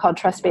is now called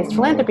trust-based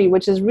philanthropy,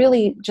 which is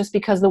really just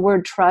because the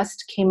word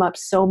trust came up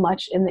so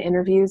much in the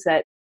interviews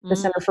that the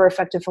Center for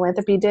Effective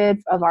Philanthropy did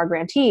of our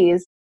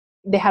grantees,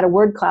 they had a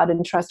word cloud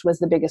and trust was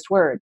the biggest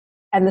word.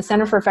 And the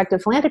Center for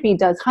Effective Philanthropy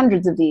does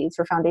hundreds of these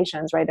for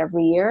foundations, right,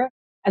 every year.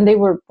 And they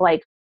were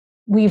like,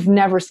 we've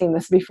never seen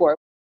this before.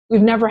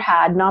 We've never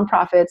had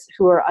nonprofits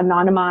who are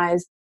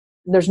anonymized.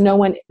 There's no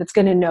one that's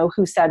going to know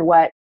who said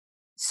what.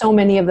 So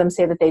many of them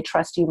say that they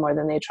trust you more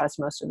than they trust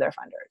most of their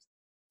funders.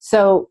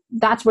 So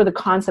that's where the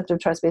concept of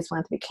trust-based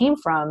philanthropy came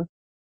from.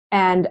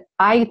 And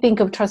I think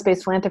of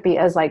trust-based philanthropy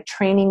as like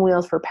training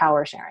wheels for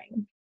power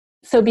sharing.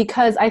 So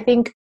because I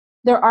think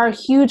there are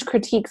huge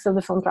critiques of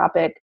the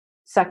philanthropic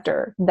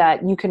sector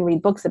that you can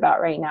read books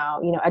about right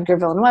now. You know, Edgar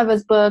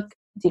Villanueva's book,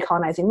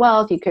 Decolonizing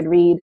Wealth, you could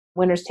read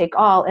Winners Take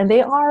All, and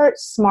they are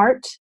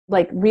smart,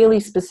 like really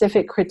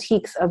specific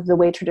critiques of the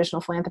way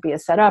traditional philanthropy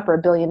is set up or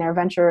billionaire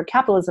venture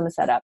capitalism is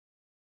set up.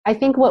 I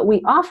think what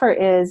we offer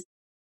is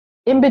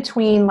in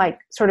between like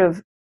sort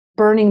of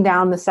burning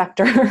down the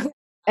sector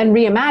and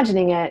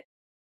reimagining it,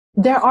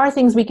 there are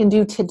things we can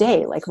do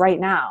today, like right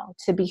now,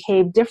 to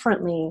behave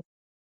differently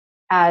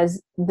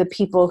as the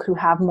people who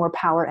have more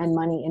power and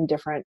money in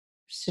different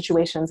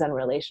situations and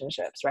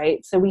relationships,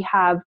 right? So we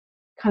have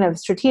kind of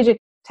strategic,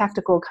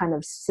 tactical kind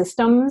of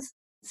systems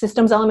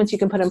elements you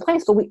can put in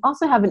place, but we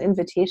also have an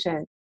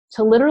invitation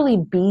to literally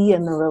be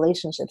in the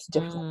relationships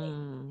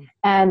differently.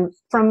 And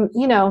from,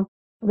 you know,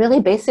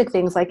 really basic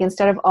things like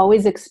instead of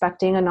always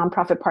expecting a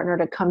nonprofit partner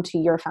to come to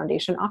your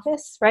foundation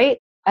office, right,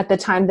 at the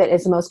time that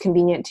is most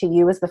convenient to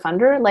you as the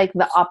funder, like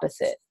the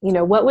opposite. You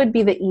know, what would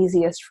be the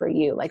easiest for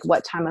you? Like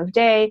what time of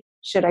day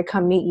should I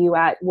come meet you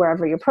at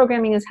wherever your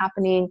programming is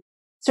happening?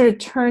 Sort of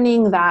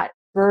turning that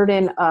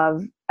burden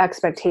of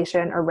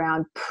expectation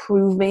around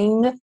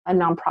proving a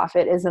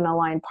nonprofit is an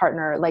aligned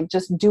partner, like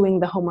just doing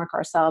the homework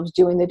ourselves,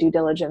 doing the due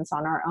diligence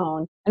on our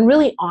own, and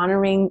really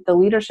honoring the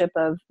leadership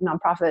of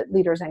nonprofit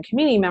leaders and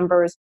community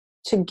members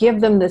to give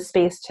them the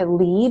space to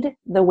lead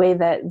the way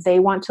that they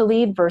want to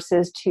lead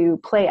versus to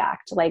play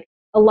act. Like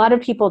a lot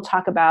of people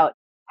talk about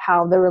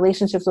how the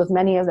relationships with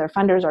many of their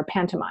funders are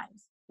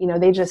pantomimes. You know,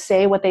 they just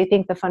say what they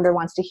think the funder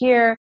wants to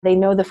hear. They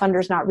know the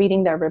funder's not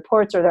reading their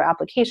reports or their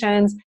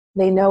applications.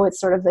 They know it's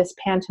sort of this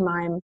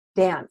pantomime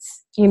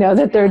dance, you know,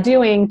 that they're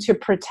doing to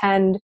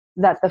pretend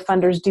that the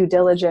funder's due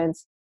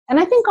diligence. And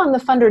I think on the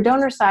funder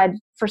donor side,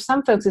 for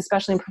some folks,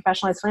 especially in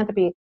professionalized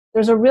philanthropy,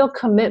 there's a real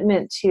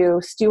commitment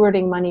to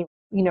stewarding money,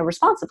 you know,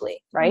 responsibly,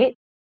 right?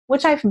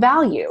 Which I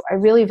value. I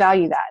really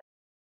value that.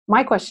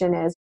 My question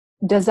is,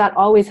 does that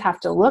always have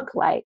to look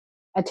like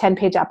a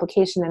 10-page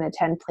application and a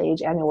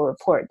 10-page annual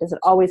report? Does it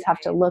always have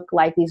to look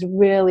like these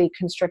really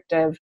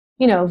constrictive,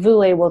 you know,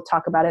 Vule will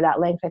talk about it at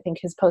length. I think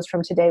his post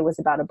from today was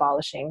about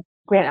abolishing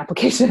grant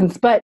applications,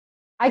 but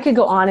I could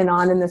go on and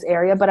on in this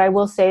area. But I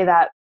will say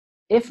that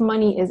if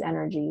money is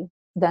energy,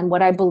 then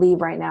what I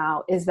believe right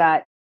now is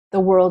that the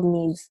world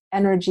needs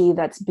energy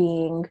that's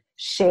being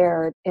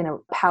shared in a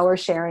power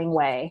sharing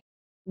way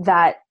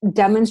that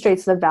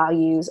demonstrates the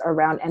values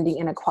around ending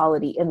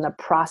inequality in the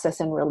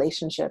process and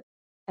relationship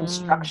and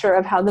structure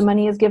of how the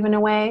money is given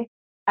away,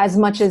 as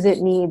much as it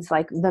needs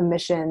like the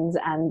missions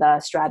and the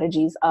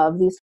strategies of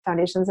these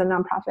foundations and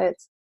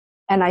nonprofits.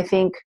 And I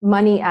think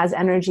money as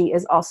energy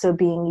is also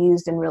being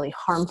used in really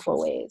harmful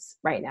ways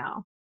right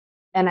now.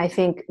 And I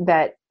think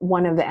that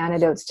one of the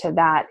antidotes to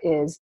that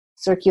is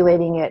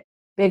circulating it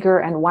bigger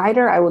and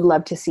wider. I would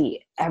love to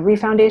see every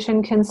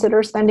foundation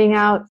consider spending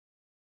out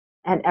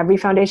and every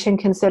foundation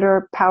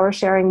consider power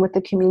sharing with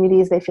the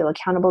communities they feel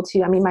accountable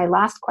to. I mean, my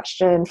last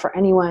question for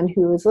anyone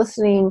who is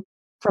listening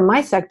from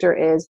my sector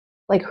is,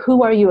 like,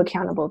 who are you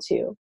accountable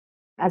to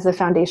as a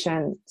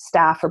foundation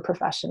staff or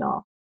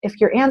professional?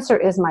 If your answer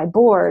is my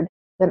board,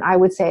 then I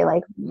would say,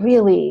 like,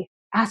 really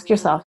ask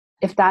yourself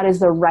if that is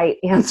the right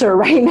answer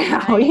right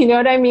now. Right. You know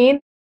what I mean?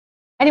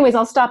 Anyways,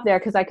 I'll stop there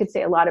because I could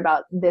say a lot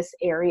about this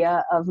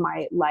area of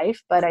my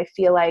life, but I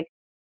feel like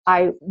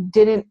I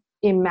didn't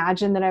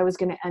imagine that I was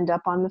going to end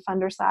up on the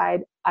funder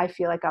side. I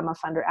feel like I'm a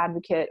funder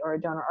advocate or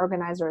a donor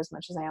organizer as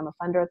much as I am a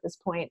funder at this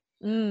point.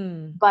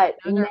 But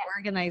donor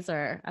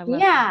organizer. I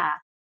love yeah. that.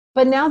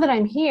 But now that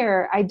I'm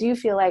here, I do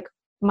feel like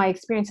my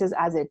experiences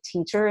as a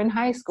teacher in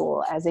high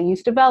school, as a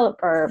youth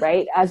developer,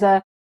 right? As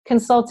a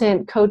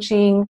consultant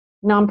coaching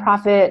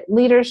nonprofit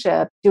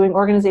leadership, doing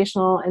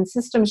organizational and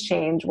systems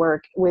change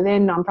work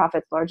within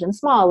nonprofits, large and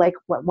small, like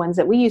what ones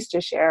that we used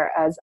to share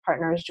as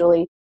partners,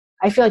 Julie.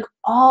 I feel like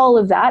all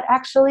of that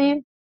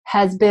actually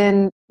has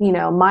been, you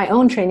know, my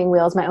own training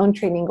wheels, my own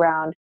training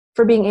ground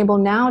for being able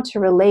now to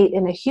relate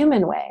in a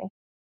human way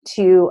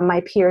to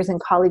my peers and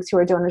colleagues who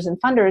are donors and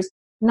funders,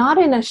 not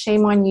in a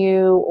shame on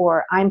you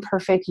or I'm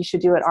perfect, you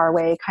should do it our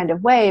way kind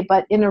of way,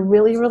 but in a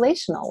really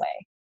relational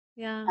way.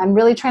 Yeah. And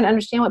really trying to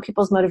understand what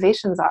people's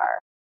motivations are.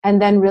 And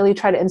then really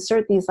try to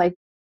insert these, like,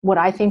 what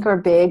I think are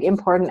big,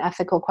 important,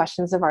 ethical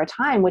questions of our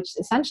time, which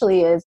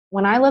essentially is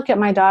when I look at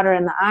my daughter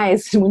in the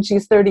eyes when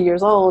she's 30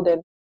 years old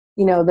and,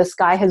 you know, the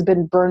sky has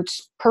been burnt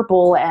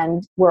purple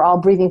and we're all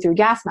breathing through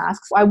gas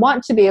masks, I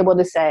want to be able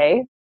to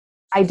say,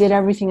 I did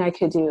everything I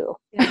could do.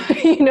 Yeah.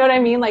 You know what I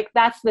mean? Like,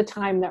 that's the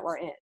time that we're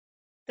in.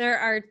 There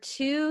are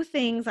two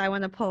things I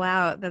want to pull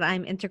out that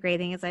I'm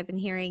integrating as I've been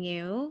hearing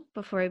you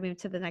before we move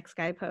to the next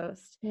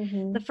guidepost.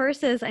 The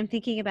first is I'm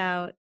thinking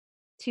about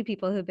two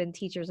people who've been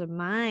teachers of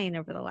mine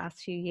over the last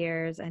few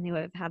years and who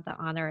I've had the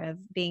honor of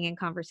being in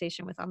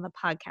conversation with on the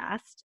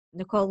podcast,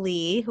 Nicole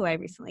Lee, who I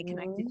recently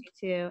connected you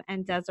to,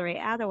 and Desiree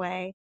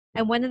Attaway.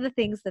 And one of the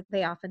things that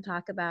they often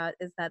talk about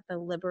is that the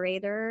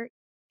liberator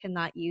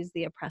cannot use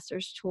the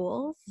oppressor's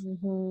tools.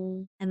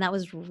 And that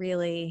was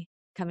really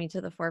coming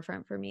to the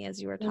forefront for me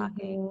as you were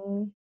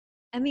talking.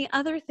 And the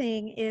other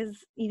thing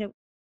is,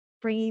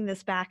 bringing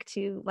this back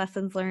to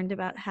lessons learned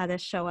about how to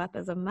show up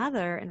as a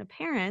mother and a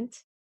parent.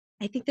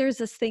 I think there's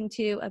this thing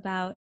too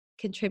about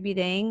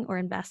contributing or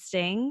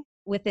investing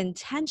with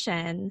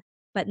intention,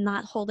 but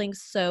not holding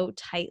so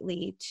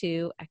tightly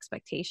to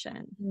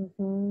expectation.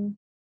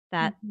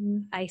 That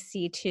I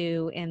see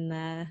too in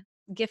the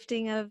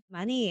gifting of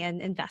money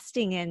and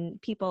investing in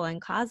people and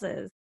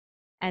causes,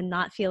 and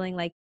not feeling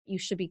like you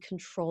should be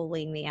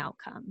controlling the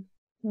outcome.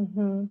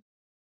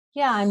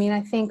 Yeah, I mean,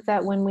 I think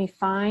that when we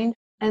find,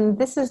 and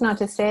this is not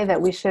to say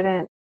that we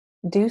shouldn't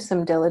do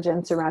some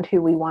diligence around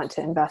who we want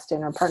to invest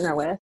in or partner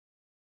with,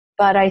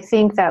 but I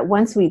think that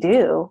once we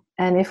do,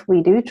 and if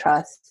we do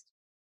trust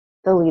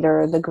the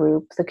leader, the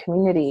group, the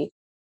community,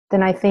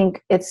 then I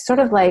think it's sort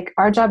of like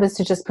our job is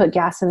to just put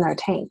gas in their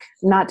tank,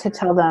 not to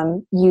tell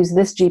them use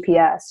this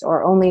GPS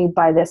or only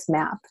buy this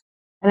map.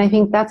 And I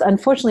think that's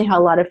unfortunately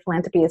how a lot of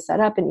philanthropy is set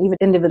up, and even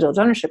individual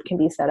donorship can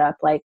be set up.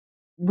 Like,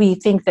 we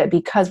think that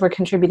because we're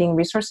contributing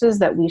resources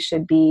that we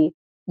should be,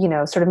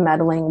 sort of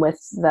meddling with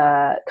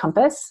the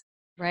compass.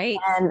 Right.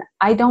 And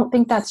I don't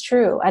think that's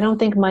true. I don't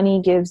think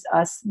money gives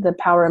us the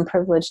power and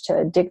privilege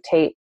to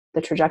dictate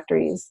the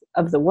trajectories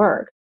of the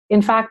work.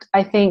 In fact,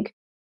 I think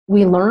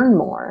we learn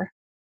more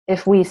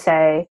if we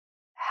say,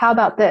 how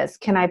about this?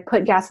 Can I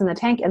put gas in the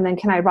tank, and then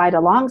can I ride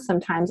along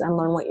sometimes and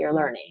learn what you're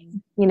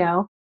learning?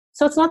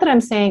 So it's not that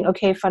I'm saying,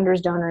 okay,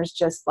 funders, donors,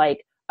 just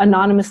like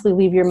anonymously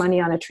leave your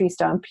money on a tree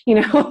stump.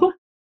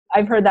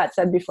 I've heard that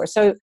said before.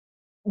 So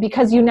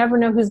because you never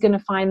know who's going to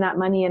find that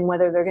money and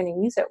whether they're going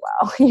to use it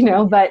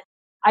well, but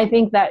I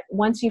think that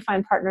once you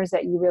find partners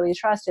that you really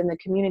trust in the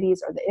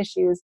communities or the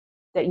issues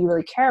that you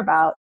really care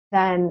about,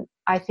 then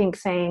I think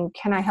saying,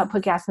 can I help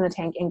put gas in the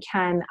tank, and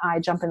can I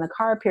jump in the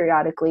car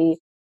periodically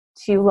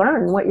to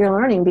learn what you're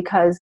learning?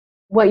 Because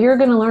what you're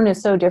going to learn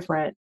is so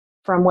different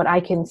from what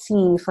I can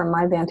see from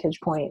my vantage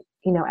point,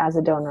 as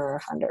a donor or a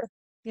funder.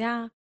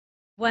 Yeah.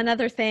 One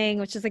other thing,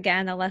 which is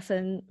again a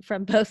lesson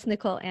from both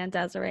Nicole and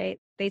Desiree,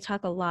 they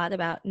talk a lot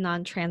about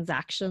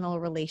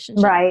non-transactional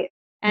relationships. Right.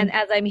 And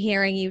as I'm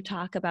hearing you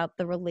talk about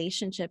the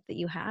relationship that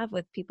you have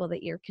with people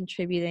that you're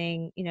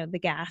contributing, the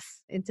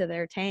gas into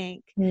their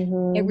tank,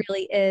 it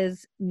really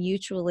is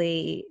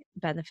mutually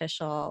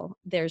beneficial.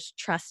 There's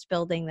trust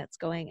building that's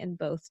going in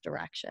both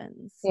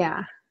directions.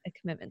 Yeah. A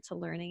commitment to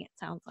learning, it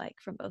sounds like,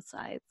 from both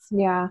sides.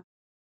 Yeah.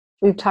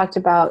 We've talked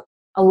about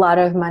a lot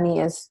of money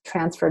is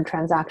transferred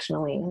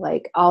transactionally.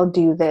 Like, I'll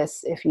do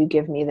this if you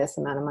give me this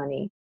amount of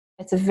money.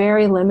 It's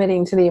very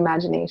limiting to the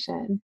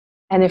imagination.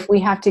 And if we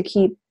have to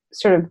keep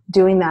sort of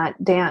doing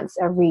that dance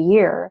every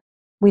year,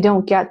 we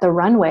don't get the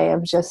runway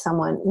of just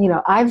someone,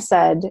 I've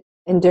said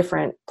in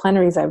different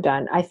plenaries I've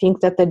done, I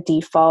think that the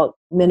default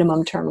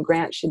minimum term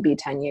grant should be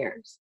 10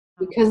 years.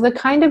 Because the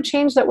kind of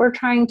change that we're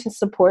trying to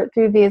support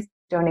through these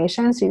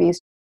donations, through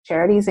these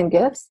charities and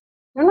gifts,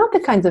 they're not the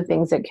kinds of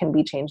things that can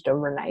be changed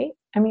overnight.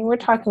 I mean, we're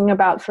talking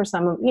about for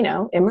some,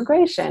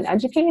 immigration,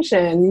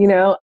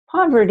 education,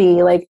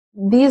 poverty, like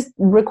these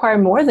require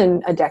more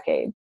than a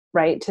decade,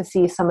 right, to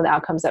see some of the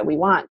outcomes that we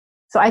want.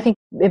 So I think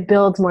it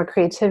builds more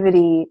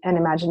creativity and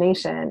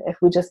imagination if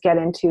we just get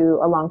into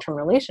a long-term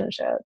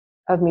relationship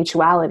of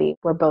mutuality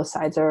where both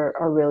sides are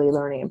really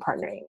learning and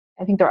partnering.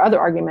 I think there are other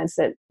arguments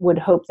that would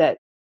hope that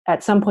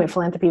at some point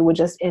philanthropy would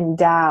just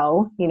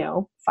endow,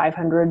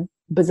 $500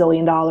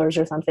 bazillion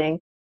or something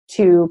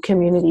to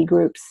community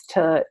groups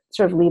to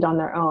sort of lead on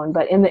their own.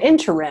 But in the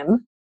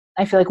interim,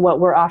 I feel like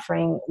what we're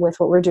offering with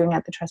what we're doing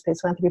at the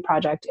Trust-Based Philanthropy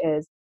Project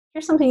is,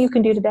 here's something you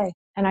can do today.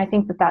 And I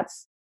think that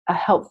that's a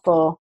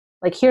helpful,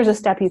 like, here's a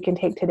step you can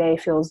take today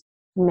feels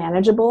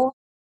manageable.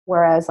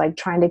 Whereas like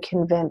trying to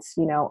convince,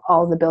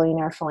 all the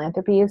billionaire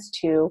philanthropies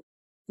to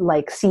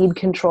like cede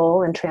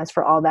control and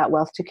transfer all that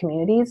wealth to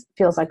communities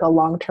feels like a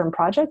long-term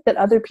project that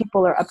other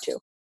people are up to.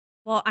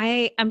 Well,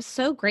 I'm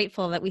so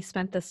grateful that we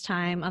spent this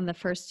time on the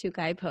first two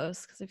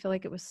guideposts, because I feel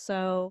like it was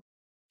so,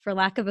 for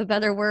lack of a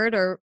better word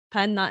or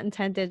pun not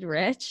intended,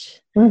 rich.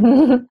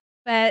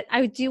 But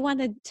I do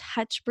want to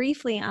touch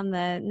briefly on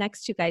the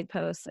next two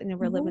guideposts. I know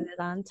we're limited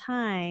on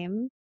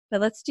time,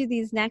 but let's do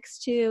these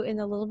next two in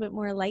a little bit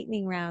more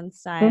lightning round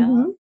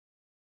style.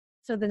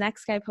 So the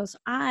next guidepost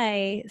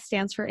I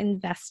stands for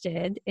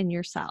invested in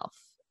yourself.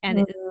 And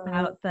it is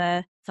about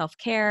the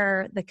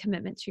self-care, the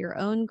commitment to your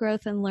own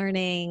growth and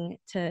learning,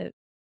 to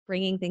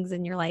bringing things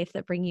in your life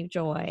that bring you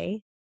joy,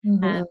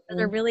 that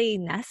are really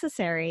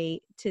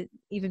necessary to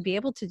even be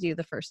able to do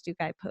the first two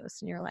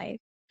guideposts in your life.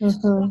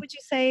 What would you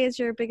say is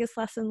your biggest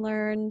lesson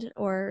learned,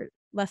 or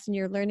lesson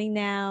you're learning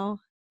now,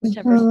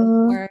 whichever is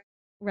more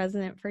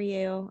resonant for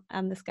you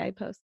on this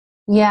guidepost?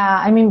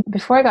 Yeah, I mean,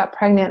 before I got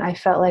pregnant, I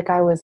felt like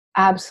I was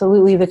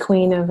absolutely the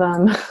queen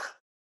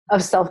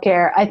of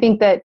self-care. I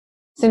think that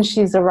since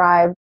she's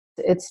arrived,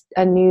 it's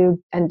a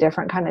new and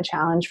different kind of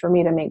challenge for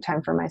me to make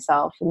time for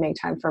myself and make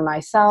time for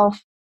myself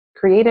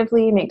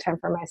creatively, make time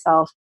for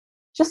myself,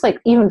 just like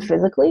even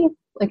physically.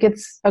 Like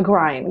it's a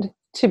grind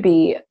to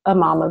be a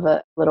mom of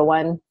a little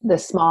one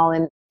this small.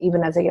 And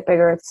even as I get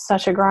bigger, it's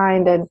such a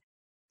grind. And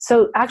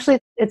so actually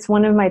it's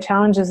one of my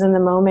challenges in the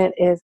moment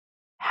is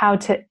how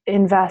to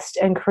invest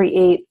and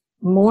create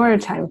more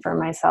time for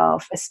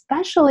myself,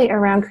 especially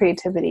around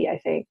creativity, I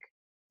think.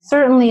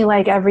 Certainly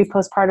like every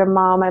postpartum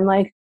mom, I'm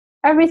like,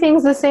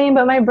 everything's the same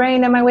but my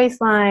brain and my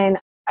waistline.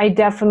 I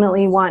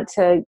definitely want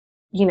to,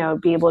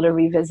 be able to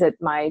revisit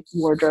my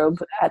wardrobe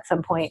at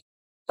some point.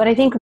 But I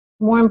think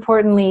more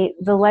importantly,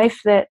 the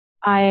life that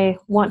I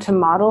want to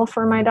model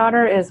for my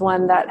daughter is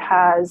one that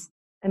has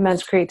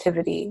immense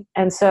creativity.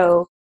 And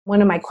so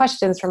one of my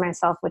questions for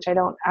myself, which I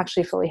don't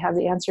actually fully have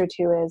the answer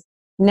to, is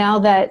now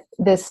that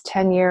this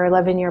 10-year,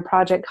 11-year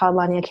project called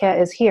La Niña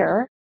is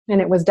here,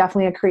 and it was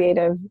definitely a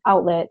creative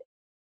outlet,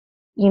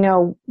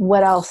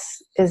 what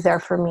else is there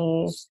for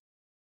me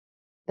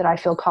that I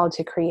feel called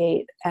to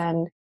create?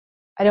 And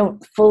I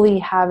don't fully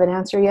have an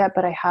answer yet,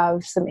 but I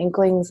have some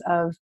inklings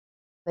of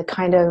the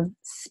kind of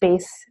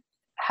space,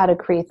 how to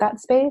create that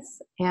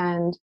space.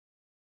 And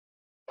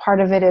part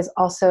of it is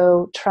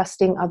also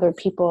trusting other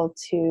people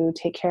to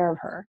take care of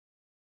her.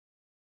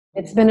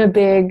 It's been a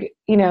big,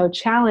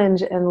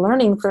 challenge and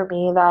learning for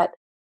me that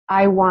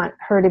I want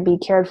her to be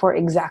cared for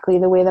exactly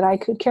the way that I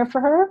could care for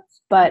her.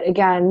 But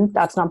again,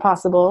 that's not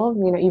possible.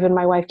 Even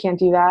my wife can't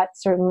do that.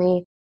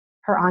 Certainly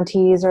her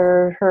aunties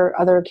or her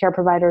other care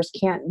providers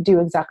can't do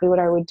exactly what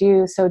I would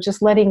do. So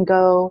just letting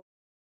go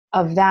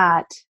of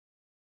that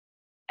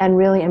and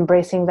really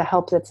embracing the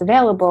help that's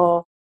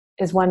available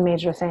is one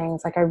major thing.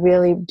 It's like I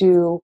really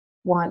do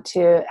want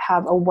to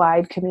have a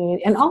wide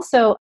community. And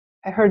also,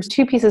 I heard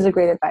 2 pieces of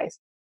great advice.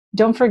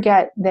 Don't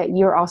forget that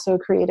you're also a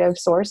creative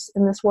source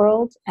in this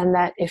world, and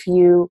that if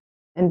you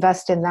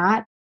invest in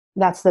that,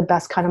 that's the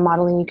best kind of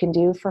modeling you can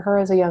do for her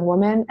as a young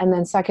woman. And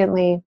then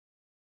secondly,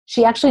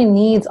 she actually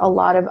needs a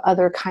lot of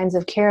other kinds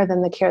of care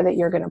than the care that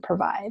you're going to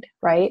provide,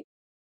 right?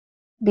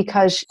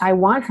 Because I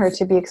want her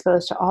to be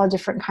exposed to all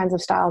different kinds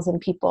of styles and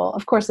people,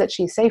 of course, that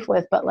she's safe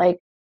with. But like,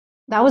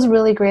 that was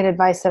really great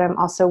advice that I'm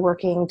also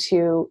working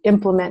to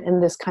implement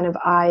in this kind of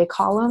I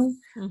column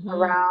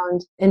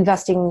around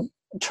investing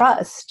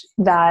trust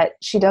that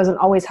she doesn't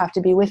always have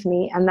to be with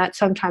me, and that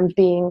sometimes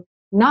being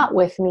not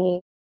with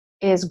me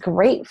is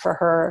great for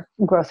her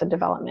growth and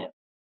development.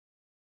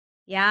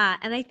 Yeah.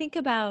 And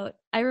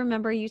I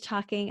remember you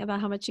talking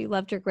about how much you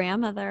loved your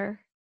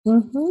grandmother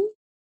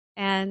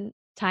and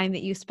time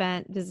that you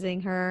spent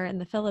visiting her in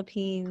the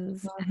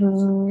Philippines,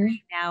 and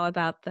hearing now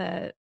about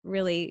the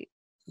really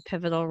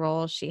pivotal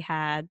role she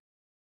had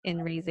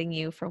in raising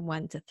you from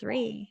 1 to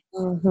 3.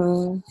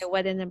 And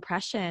what an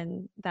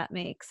impression that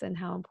makes and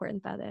how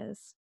important that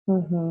is.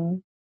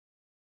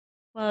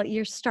 Well,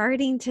 you're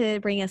starting to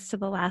bring us to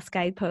the last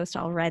guidepost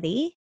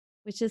already,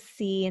 which is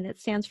C, and it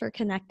stands for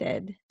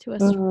connected to a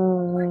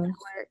strong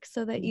network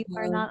so that you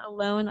are not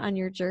alone on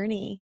your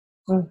journey.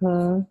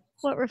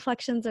 What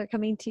reflections are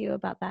coming to you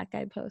about that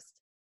guidepost?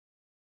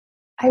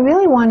 I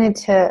really wanted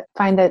to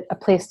find a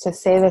place to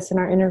say this in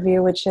our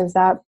interview, which is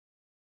that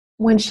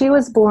when she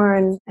was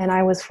born and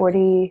I was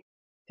 43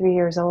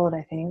 years old,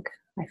 I think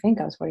I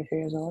was 43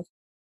 years old.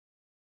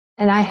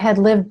 And I had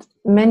lived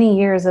many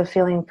years of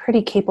feeling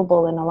pretty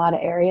capable in a lot of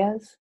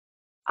areas.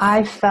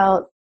 I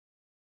felt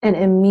an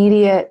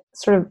immediate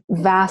sort of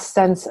vast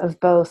sense of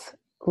both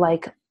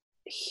like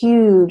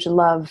huge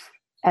love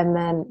and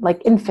then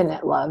like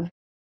infinite love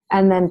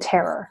and then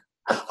terror.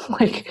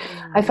 Like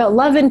I felt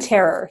love and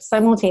terror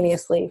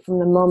simultaneously from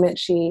the moment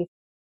she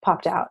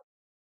popped out.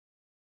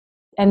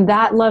 And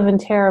that love and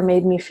terror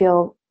made me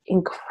feel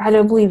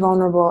incredibly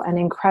vulnerable and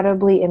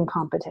incredibly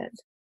incompetent.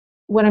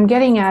 What I'm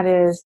getting at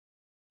is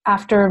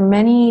after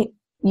many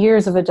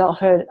years of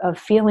adulthood of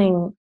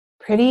feeling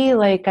pretty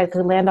like I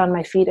could land on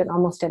my feet in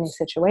almost any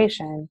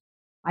situation,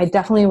 I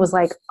definitely was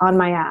like on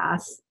my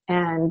ass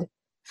and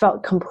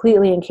felt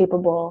completely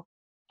incapable.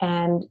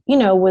 And,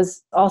 I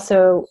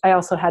also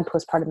had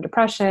postpartum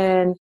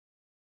depression.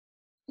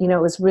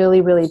 It was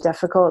really, really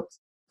difficult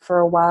for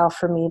a while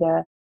for me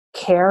to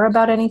care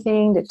about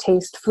anything, to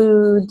taste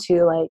food,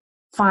 to like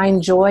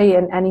find joy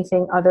in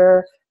anything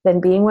other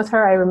than being with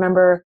her. I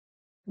remember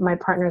my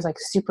partner's like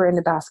super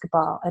into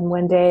basketball. And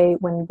one day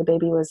when the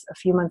baby was a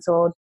few months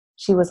old,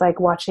 she was like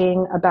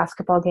watching a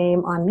basketball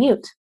game on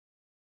mute.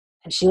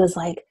 And she was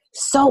like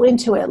so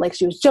into it. Like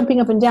she was jumping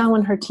up and down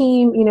on her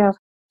team.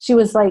 She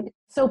was like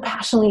so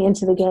passionately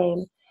into the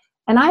game.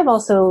 And I've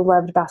also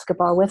loved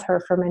basketball with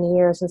her for many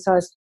years. And so I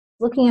was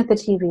looking at the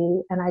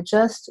TV and I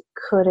just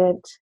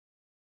couldn't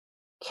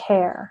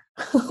care.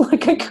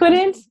 Like I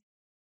couldn't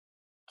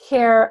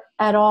care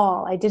at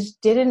all. I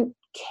just didn't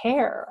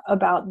care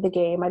about the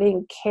game. I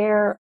didn't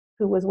care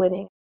who was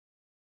winning.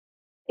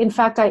 In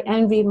fact, I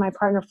envied my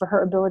partner for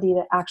her ability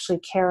to actually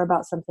care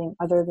about something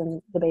other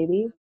than the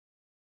baby.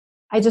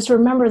 I just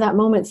remember that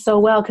moment so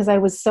well because I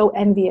was so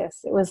envious.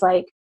 It was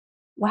like,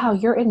 wow,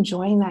 you're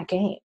enjoying that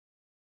game.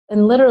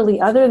 And literally,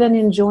 other than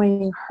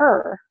enjoying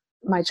her,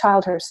 my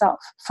child herself,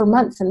 for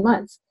months and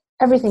months,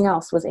 everything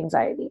else was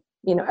anxiety.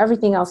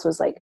 Everything else was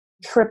like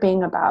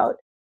tripping about,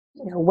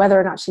 whether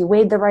or not she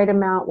weighed the right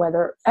amount,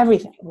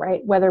 everything,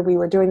 right? Whether we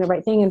were doing the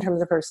right thing in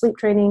terms of her sleep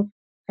training.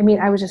 I mean,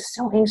 I was just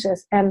so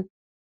anxious. And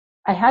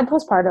I had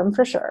postpartum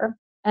for sure.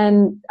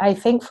 And I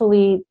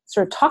thankfully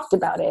sort of talked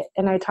about it.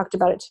 And I talked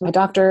about it to my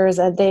doctors.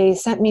 And they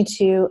sent me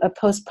to a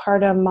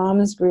postpartum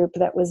moms group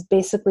that was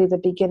basically the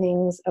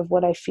beginnings of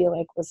what I feel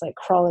like was like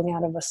crawling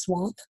out of a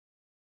swamp.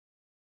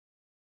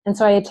 And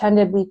so I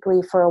attended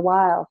weekly for a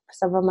while, for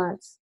several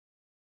months.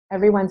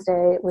 Every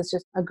Wednesday, it was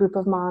just a group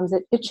of moms.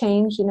 It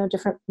changed,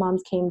 different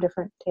moms came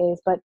different days.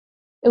 But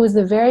it was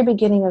the very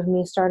beginning of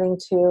me starting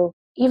to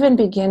even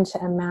begin to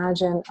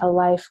imagine a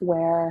life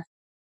where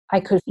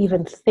I could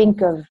even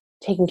think of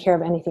taking care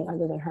of anything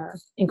other than her,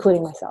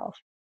 including myself.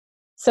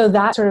 So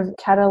that sort of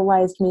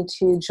catalyzed me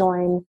to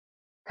join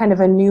kind of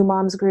a new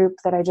moms group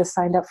that I just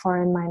signed up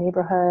for in my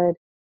neighborhood,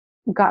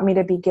 got me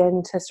to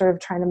begin to sort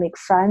of trying to make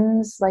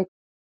friends. Like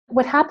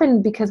what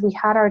happened, because we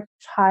had our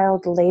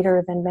child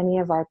later than many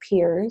of our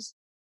peers.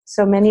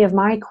 So many of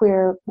my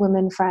queer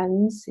women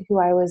friends who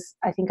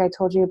I think I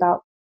told you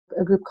about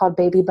a group called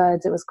Baby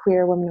Buds. It was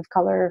queer women of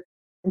color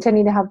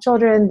intending to have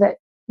children that,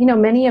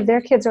 many of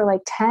their kids are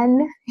like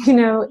 10,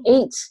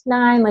 8,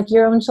 9, like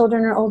your own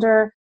children are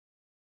older.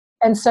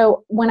 And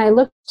so when I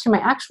looked to my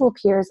actual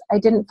peers, I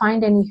didn't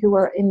find any who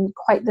were in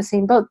quite the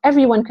same boat.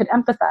 Everyone could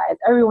empathize.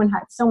 Everyone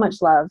had so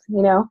much love,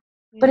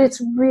 but it's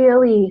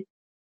really,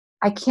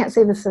 I can't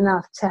say this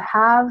enough, to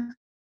have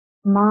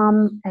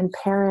mom and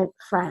parent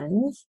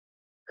friends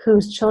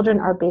whose children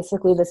are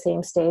basically the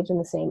same stage and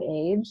the same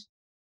age.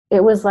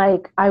 It was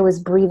like I was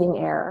breathing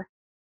air.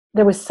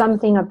 There was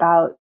something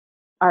about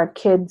our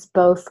kids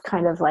both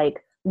kind of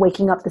like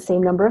waking up the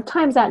same number of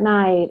times at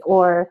night,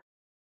 or,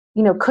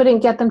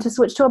 couldn't get them to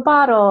switch to a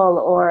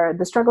bottle, or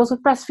the struggles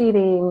with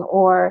breastfeeding,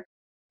 or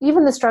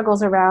even the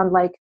struggles around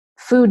like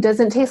food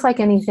doesn't taste like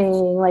anything.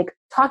 Like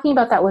talking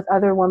about that with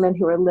other women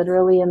who are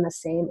literally in the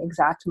same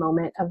exact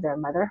moment of their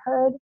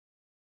motherhood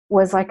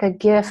was like a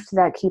gift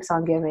that keeps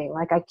on giving.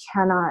 Like I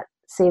cannot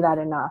say that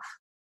enough.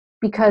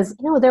 Because,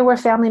 there were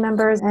family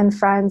members and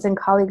friends and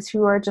colleagues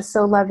who are just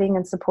so loving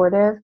and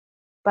supportive.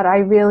 But I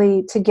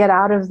really, to get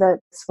out of the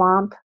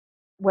swamp,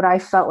 what I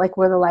felt like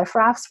were the life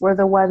rafts were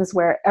the ones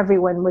where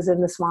everyone was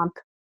in the swamp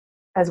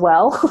as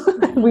well.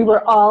 We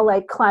were all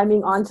like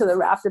climbing onto the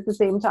raft at the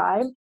same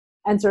time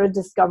and sort of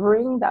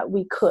discovering that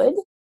we could.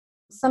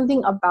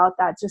 Something about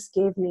that just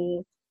gave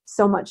me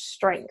so much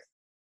strength.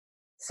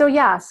 So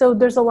yeah, so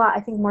there's a lot,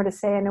 I think, more to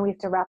say. I know we have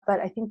to wrap, but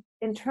I think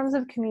in terms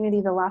of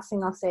community, the last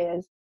thing I'll say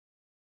is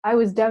I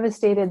was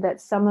devastated that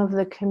some of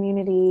the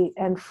community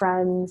and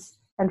friends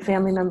and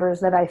family members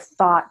that I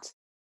thought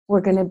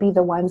were going to be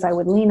the ones I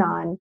would lean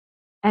on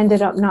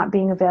ended up not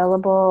being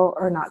available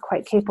or not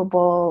quite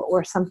capable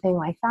or something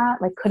like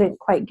that, like couldn't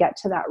quite get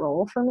to that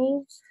role for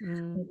me,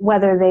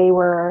 whether they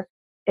were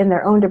in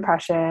their own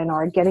depression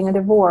or getting a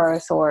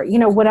divorce or,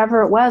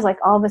 whatever it was. Like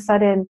all of a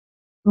sudden,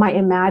 my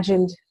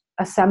imagined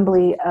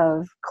assembly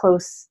of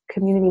close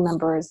community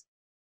members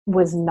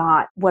was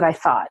not what I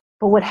thought.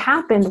 But what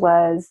happened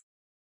was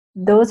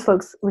those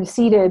folks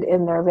receded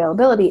in their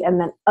availability, and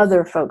then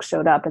other folks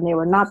showed up, and they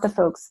were not the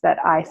folks that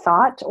I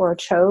thought or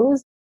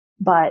chose,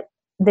 but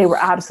they were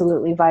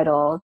absolutely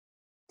vital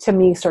to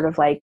me. Sort of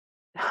like,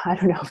 I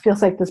don't know, it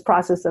feels like this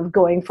process of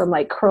going from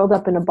like curled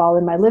up in a ball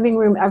in my living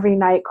room every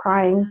night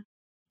crying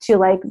to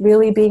like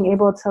really being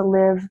able to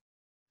live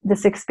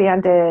this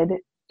expanded,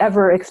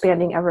 ever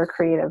expanding, ever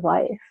creative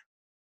life.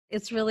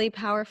 It's really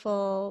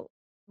powerful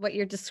what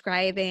you're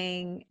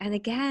describing. And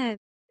again,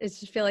 I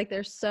just feel like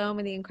there's so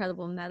many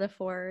incredible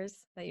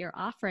metaphors that you're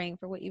offering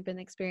for what you've been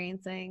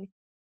experiencing.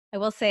 I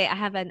will say I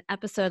have an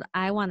episode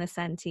I want to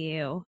send to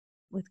you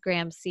with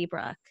Graham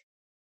Seabrook,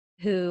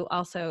 who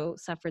also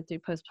suffered through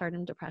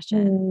postpartum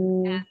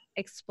depression and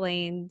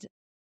explained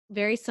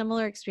very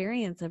similar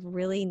experience of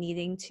really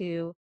needing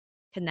to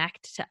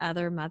connect to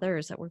other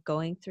mothers that were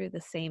going through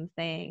the same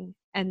thing.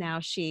 And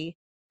now she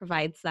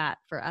provides that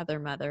for other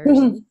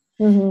mothers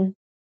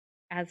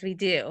as we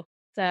do.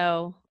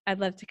 So I'd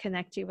love to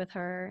connect you with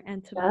her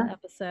and to that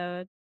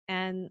episode.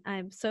 And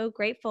I'm so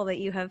grateful that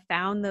you have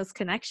found those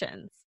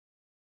connections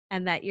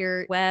and that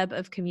your web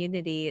of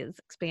community is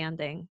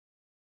expanding.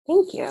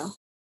 Thank you.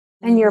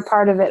 And you're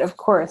part of it, of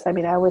course. I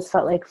mean, I always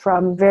felt like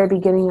from the very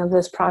beginning of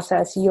this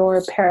process,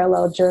 your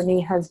parallel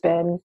journey has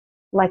been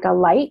like a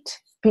light,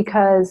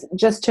 because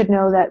just to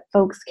know that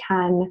folks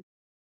can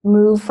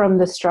move from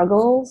the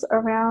struggles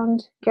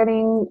around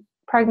getting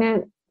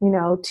pregnant,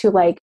 to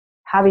like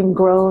having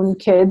grown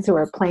kids who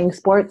are playing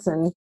sports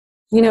and,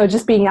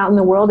 just being out in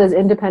the world as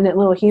independent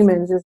little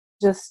humans is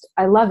just,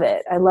 I love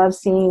it. I love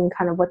seeing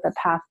kind of what the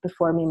path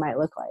before me might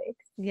look like.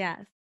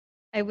 Yes.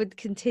 I would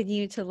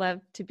continue to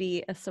love to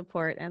be a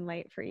support and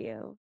light for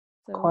you.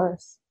 So of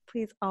course.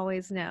 Please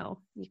always know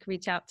you can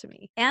reach out to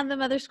me and the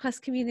Mother's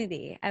Quest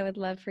community. I would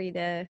love for you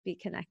to be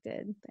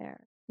connected there.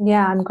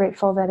 Yeah, I'm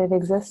grateful that it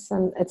exists,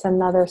 and it's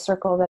another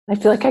circle that I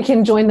feel like I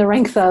can join the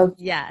ranks of.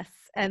 Yes.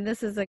 And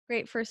this is a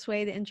great first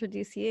way to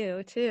introduce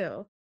you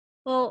too.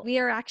 Well, we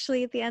are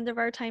actually at the end of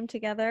our time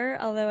together,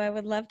 although I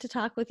would love to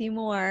talk with you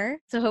more.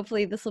 So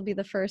hopefully this will be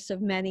the first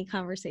of many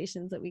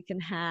conversations that we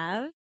can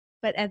have.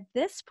 But at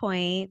this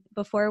point,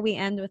 before we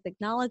end with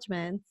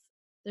acknowledgments,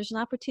 there's an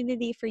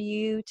opportunity for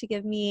you to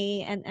give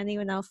me and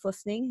anyone else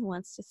listening who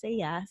wants to say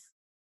yes,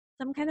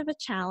 some kind of a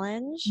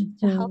challenge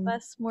to help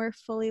us more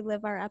fully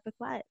live our epic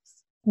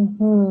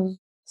lives.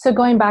 So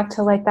going back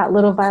to like that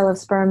little vial of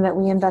sperm that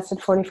we invested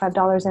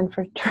 $45 in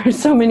for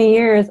so many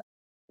years,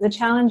 the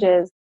challenge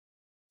is,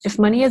 if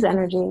money is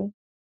energy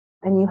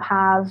and you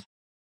have,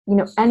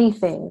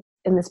 anything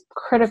in this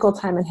critical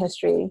time in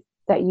history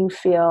that you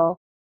feel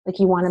like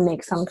you want to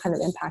make some kind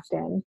of impact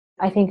in,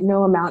 I think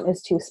no amount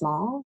is too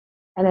small.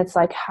 And it's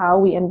like how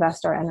we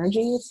invest our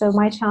energy. So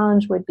my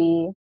challenge would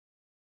be,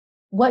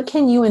 what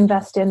can you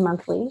invest in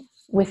monthly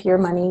with your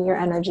money, your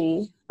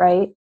energy,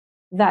 right?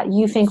 That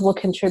you think will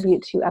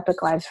contribute to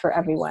epic lives for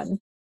everyone,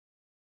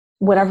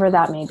 whatever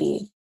that may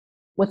be.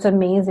 What's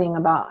amazing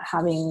about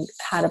having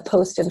had a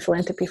post in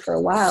philanthropy for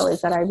a while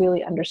is that I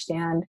really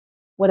understand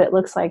what it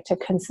looks like to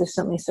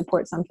consistently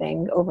support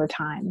something over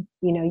time.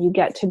 You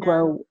get to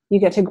grow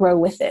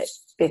with it,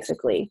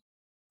 basically.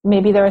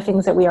 Maybe there are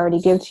things that we already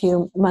give to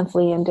you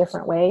monthly in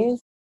different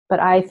ways, but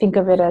I think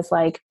of it as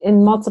like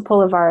in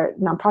multiple of our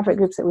nonprofit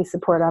groups that we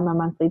support, I'm a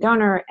monthly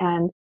donor.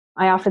 And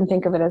I often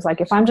think of it as like,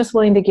 if I'm just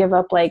willing to give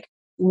up like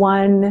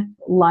one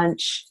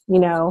lunch,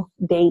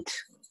 date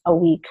a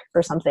week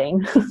or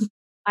something,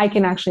 I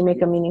can actually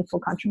make a meaningful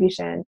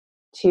contribution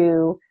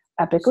to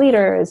epic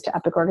leaders, to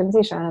epic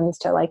organizations,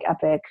 to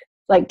epic,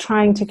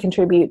 trying to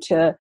contribute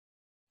to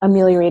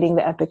ameliorating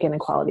the epic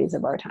inequalities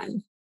of our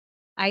time.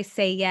 I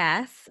say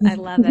yes. I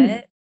love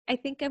it. I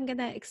think I'm going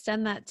to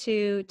extend that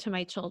to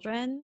my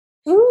children.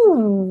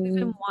 We've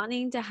been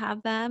wanting to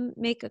have them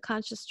make a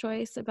conscious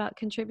choice about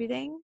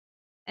contributing.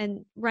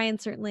 And Ryan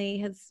certainly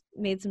has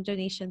made some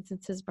donations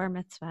since his bar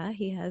mitzvah.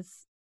 He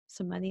has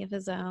some money of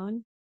his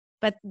own.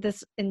 But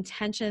this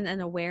intention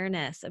and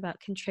awareness about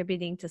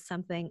contributing to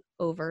something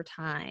over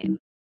time,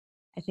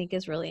 I think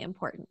is really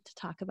important to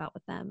talk about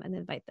with them and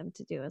invite them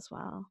to do as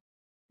well.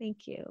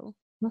 Thank you.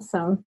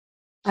 Awesome.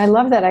 I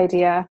love that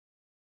idea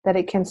that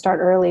it can start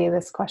early,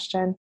 this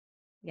question.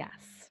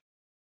 Yes.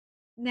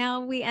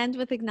 Now we end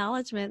with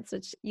acknowledgments,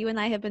 which you and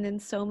I have been in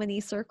so many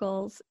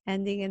circles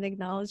ending in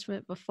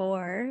acknowledgement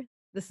before.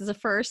 This is a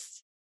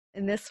first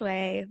in this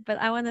way, but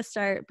I want to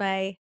start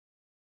by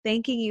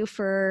thanking you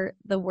for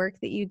the work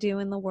that you do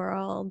in the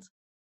world,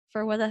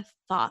 for what a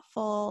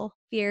thoughtful,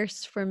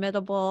 fierce,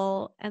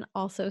 formidable, and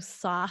also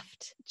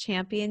soft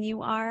champion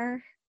you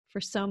are for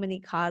so many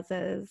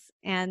causes,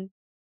 and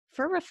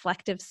for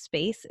reflective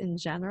space in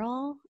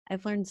general.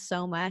 I've learned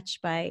so much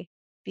by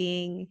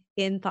being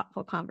in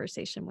thoughtful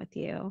conversation with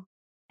you.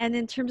 And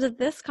in terms of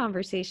this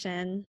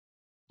conversation,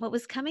 what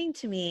was coming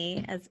to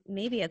me as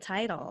maybe a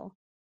title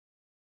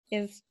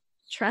is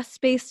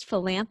trust-based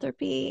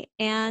philanthropy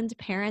and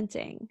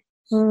parenting.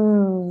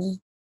 And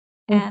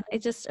I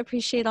just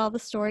appreciate all the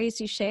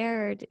stories you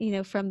shared,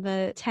 from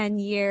the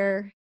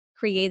 10-year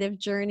creative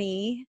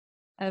journey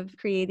of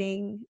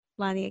creating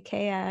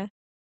Laniakea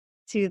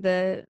to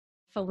the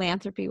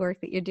philanthropy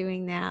work that you're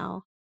doing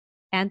now,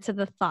 and to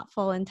the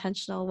thoughtful,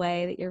 intentional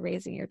way that you're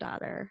raising your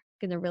daughter.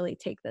 I'm going to really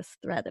take this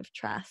thread of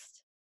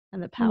trust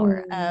and the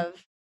power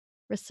of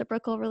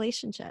reciprocal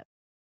relationship.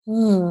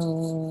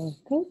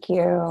 Thank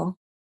you.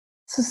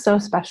 This is so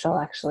special,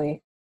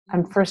 actually.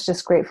 I'm first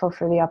just grateful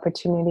for the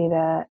opportunity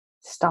to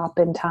stop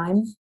in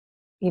time.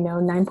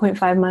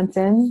 9.5 months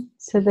in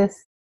to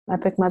this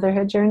epic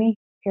motherhood journey.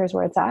 Here's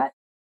where it's at.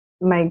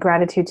 My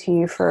gratitude to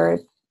you for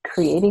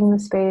creating the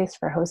space,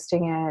 for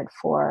hosting it,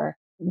 for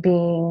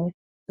being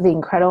the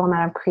incredible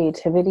amount of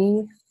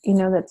creativity,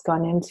 that's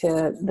gone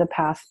into the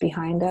path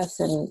behind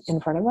us and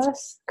in front of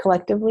us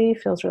collectively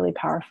feels really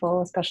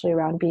powerful, especially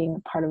around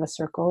being part of a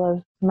circle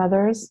of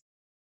mothers.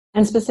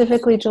 And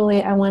specifically,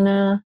 Julie, I want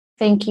to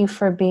thank you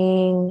for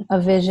being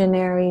a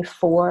visionary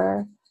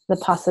for the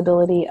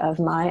possibility of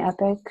my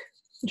epic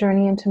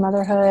journey into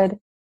motherhood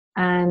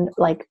and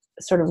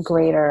sort of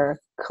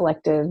greater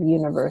collective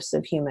universe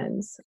of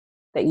humans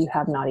that you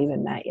have not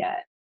even met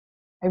yet.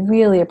 I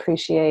really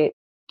appreciate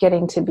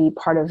getting to be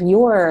part of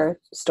your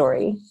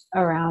story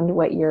around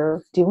what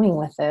you're doing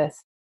with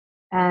this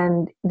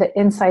and the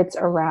insights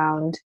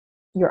around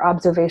your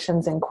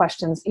observations and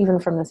questions, even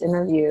from this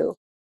interview,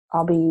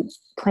 I'll be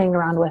playing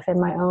around with in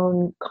my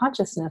own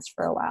consciousness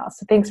for a while.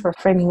 So thanks for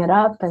framing it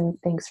up, and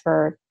thanks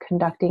for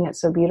conducting it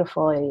so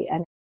beautifully.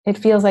 And it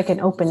feels like an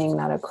opening,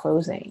 not a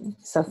closing.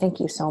 So thank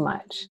you so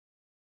much.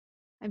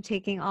 I'm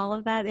taking all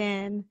of that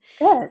in.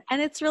 Good.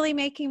 And it's really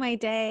making my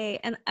day.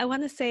 And I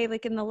want to say,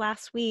 in the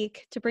last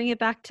week, to bring it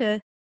back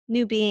to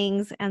new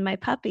beings and my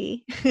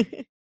puppy,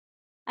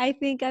 I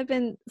think I've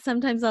been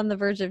sometimes on the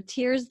verge of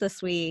tears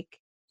this week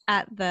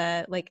at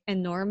the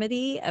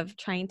enormity of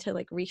trying to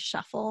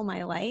reshuffle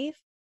my life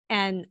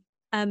and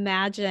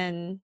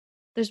imagine.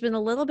 There's been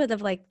a little bit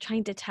of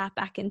trying to tap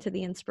back into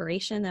the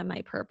inspiration and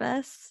my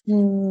purpose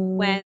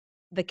when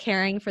the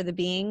caring for the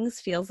beings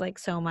feels like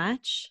so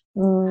much.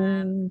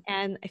 And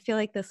I feel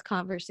like this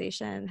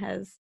conversation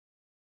has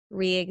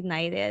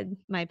reignited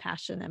my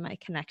passion and my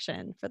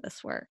connection for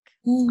this work.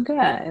 Good.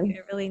 I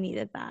really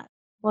needed that.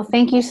 Well,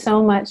 thank you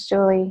so much,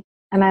 Julie.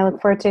 And I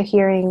look forward to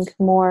hearing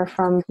more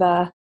from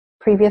the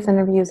previous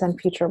interviews and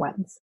future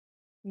ones.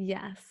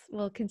 Yes,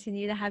 we'll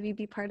continue to have you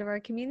be part of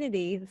our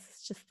community. This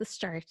is just the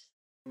start.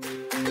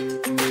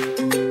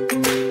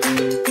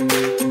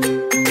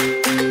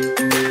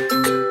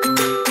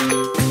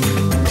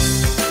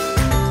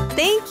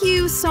 Thank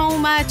you so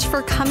much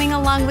for coming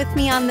along with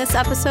me on this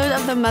episode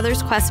of the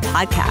Mother's Quest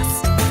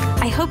podcast.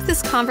 I hope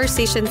this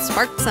conversation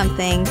sparked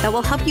something that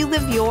will help you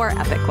live your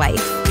epic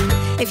life.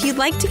 If you'd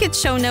like to get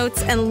show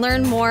notes and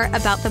learn more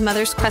about the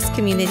Mother's Quest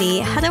community,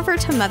 head over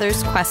to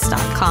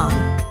mothersquest.com.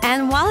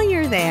 And while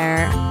you're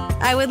there,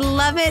 I would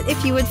love it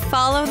if you would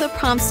follow the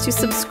prompts to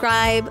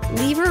subscribe,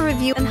 leave a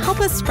review, and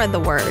help us spread the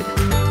word.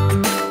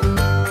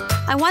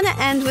 I want to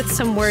end with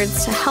some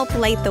words to help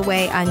light the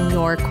way on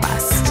your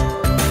quest.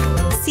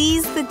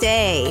 Seize the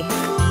day.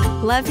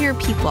 Love your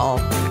people.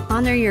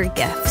 Honor your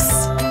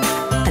gifts.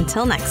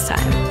 Until next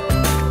time.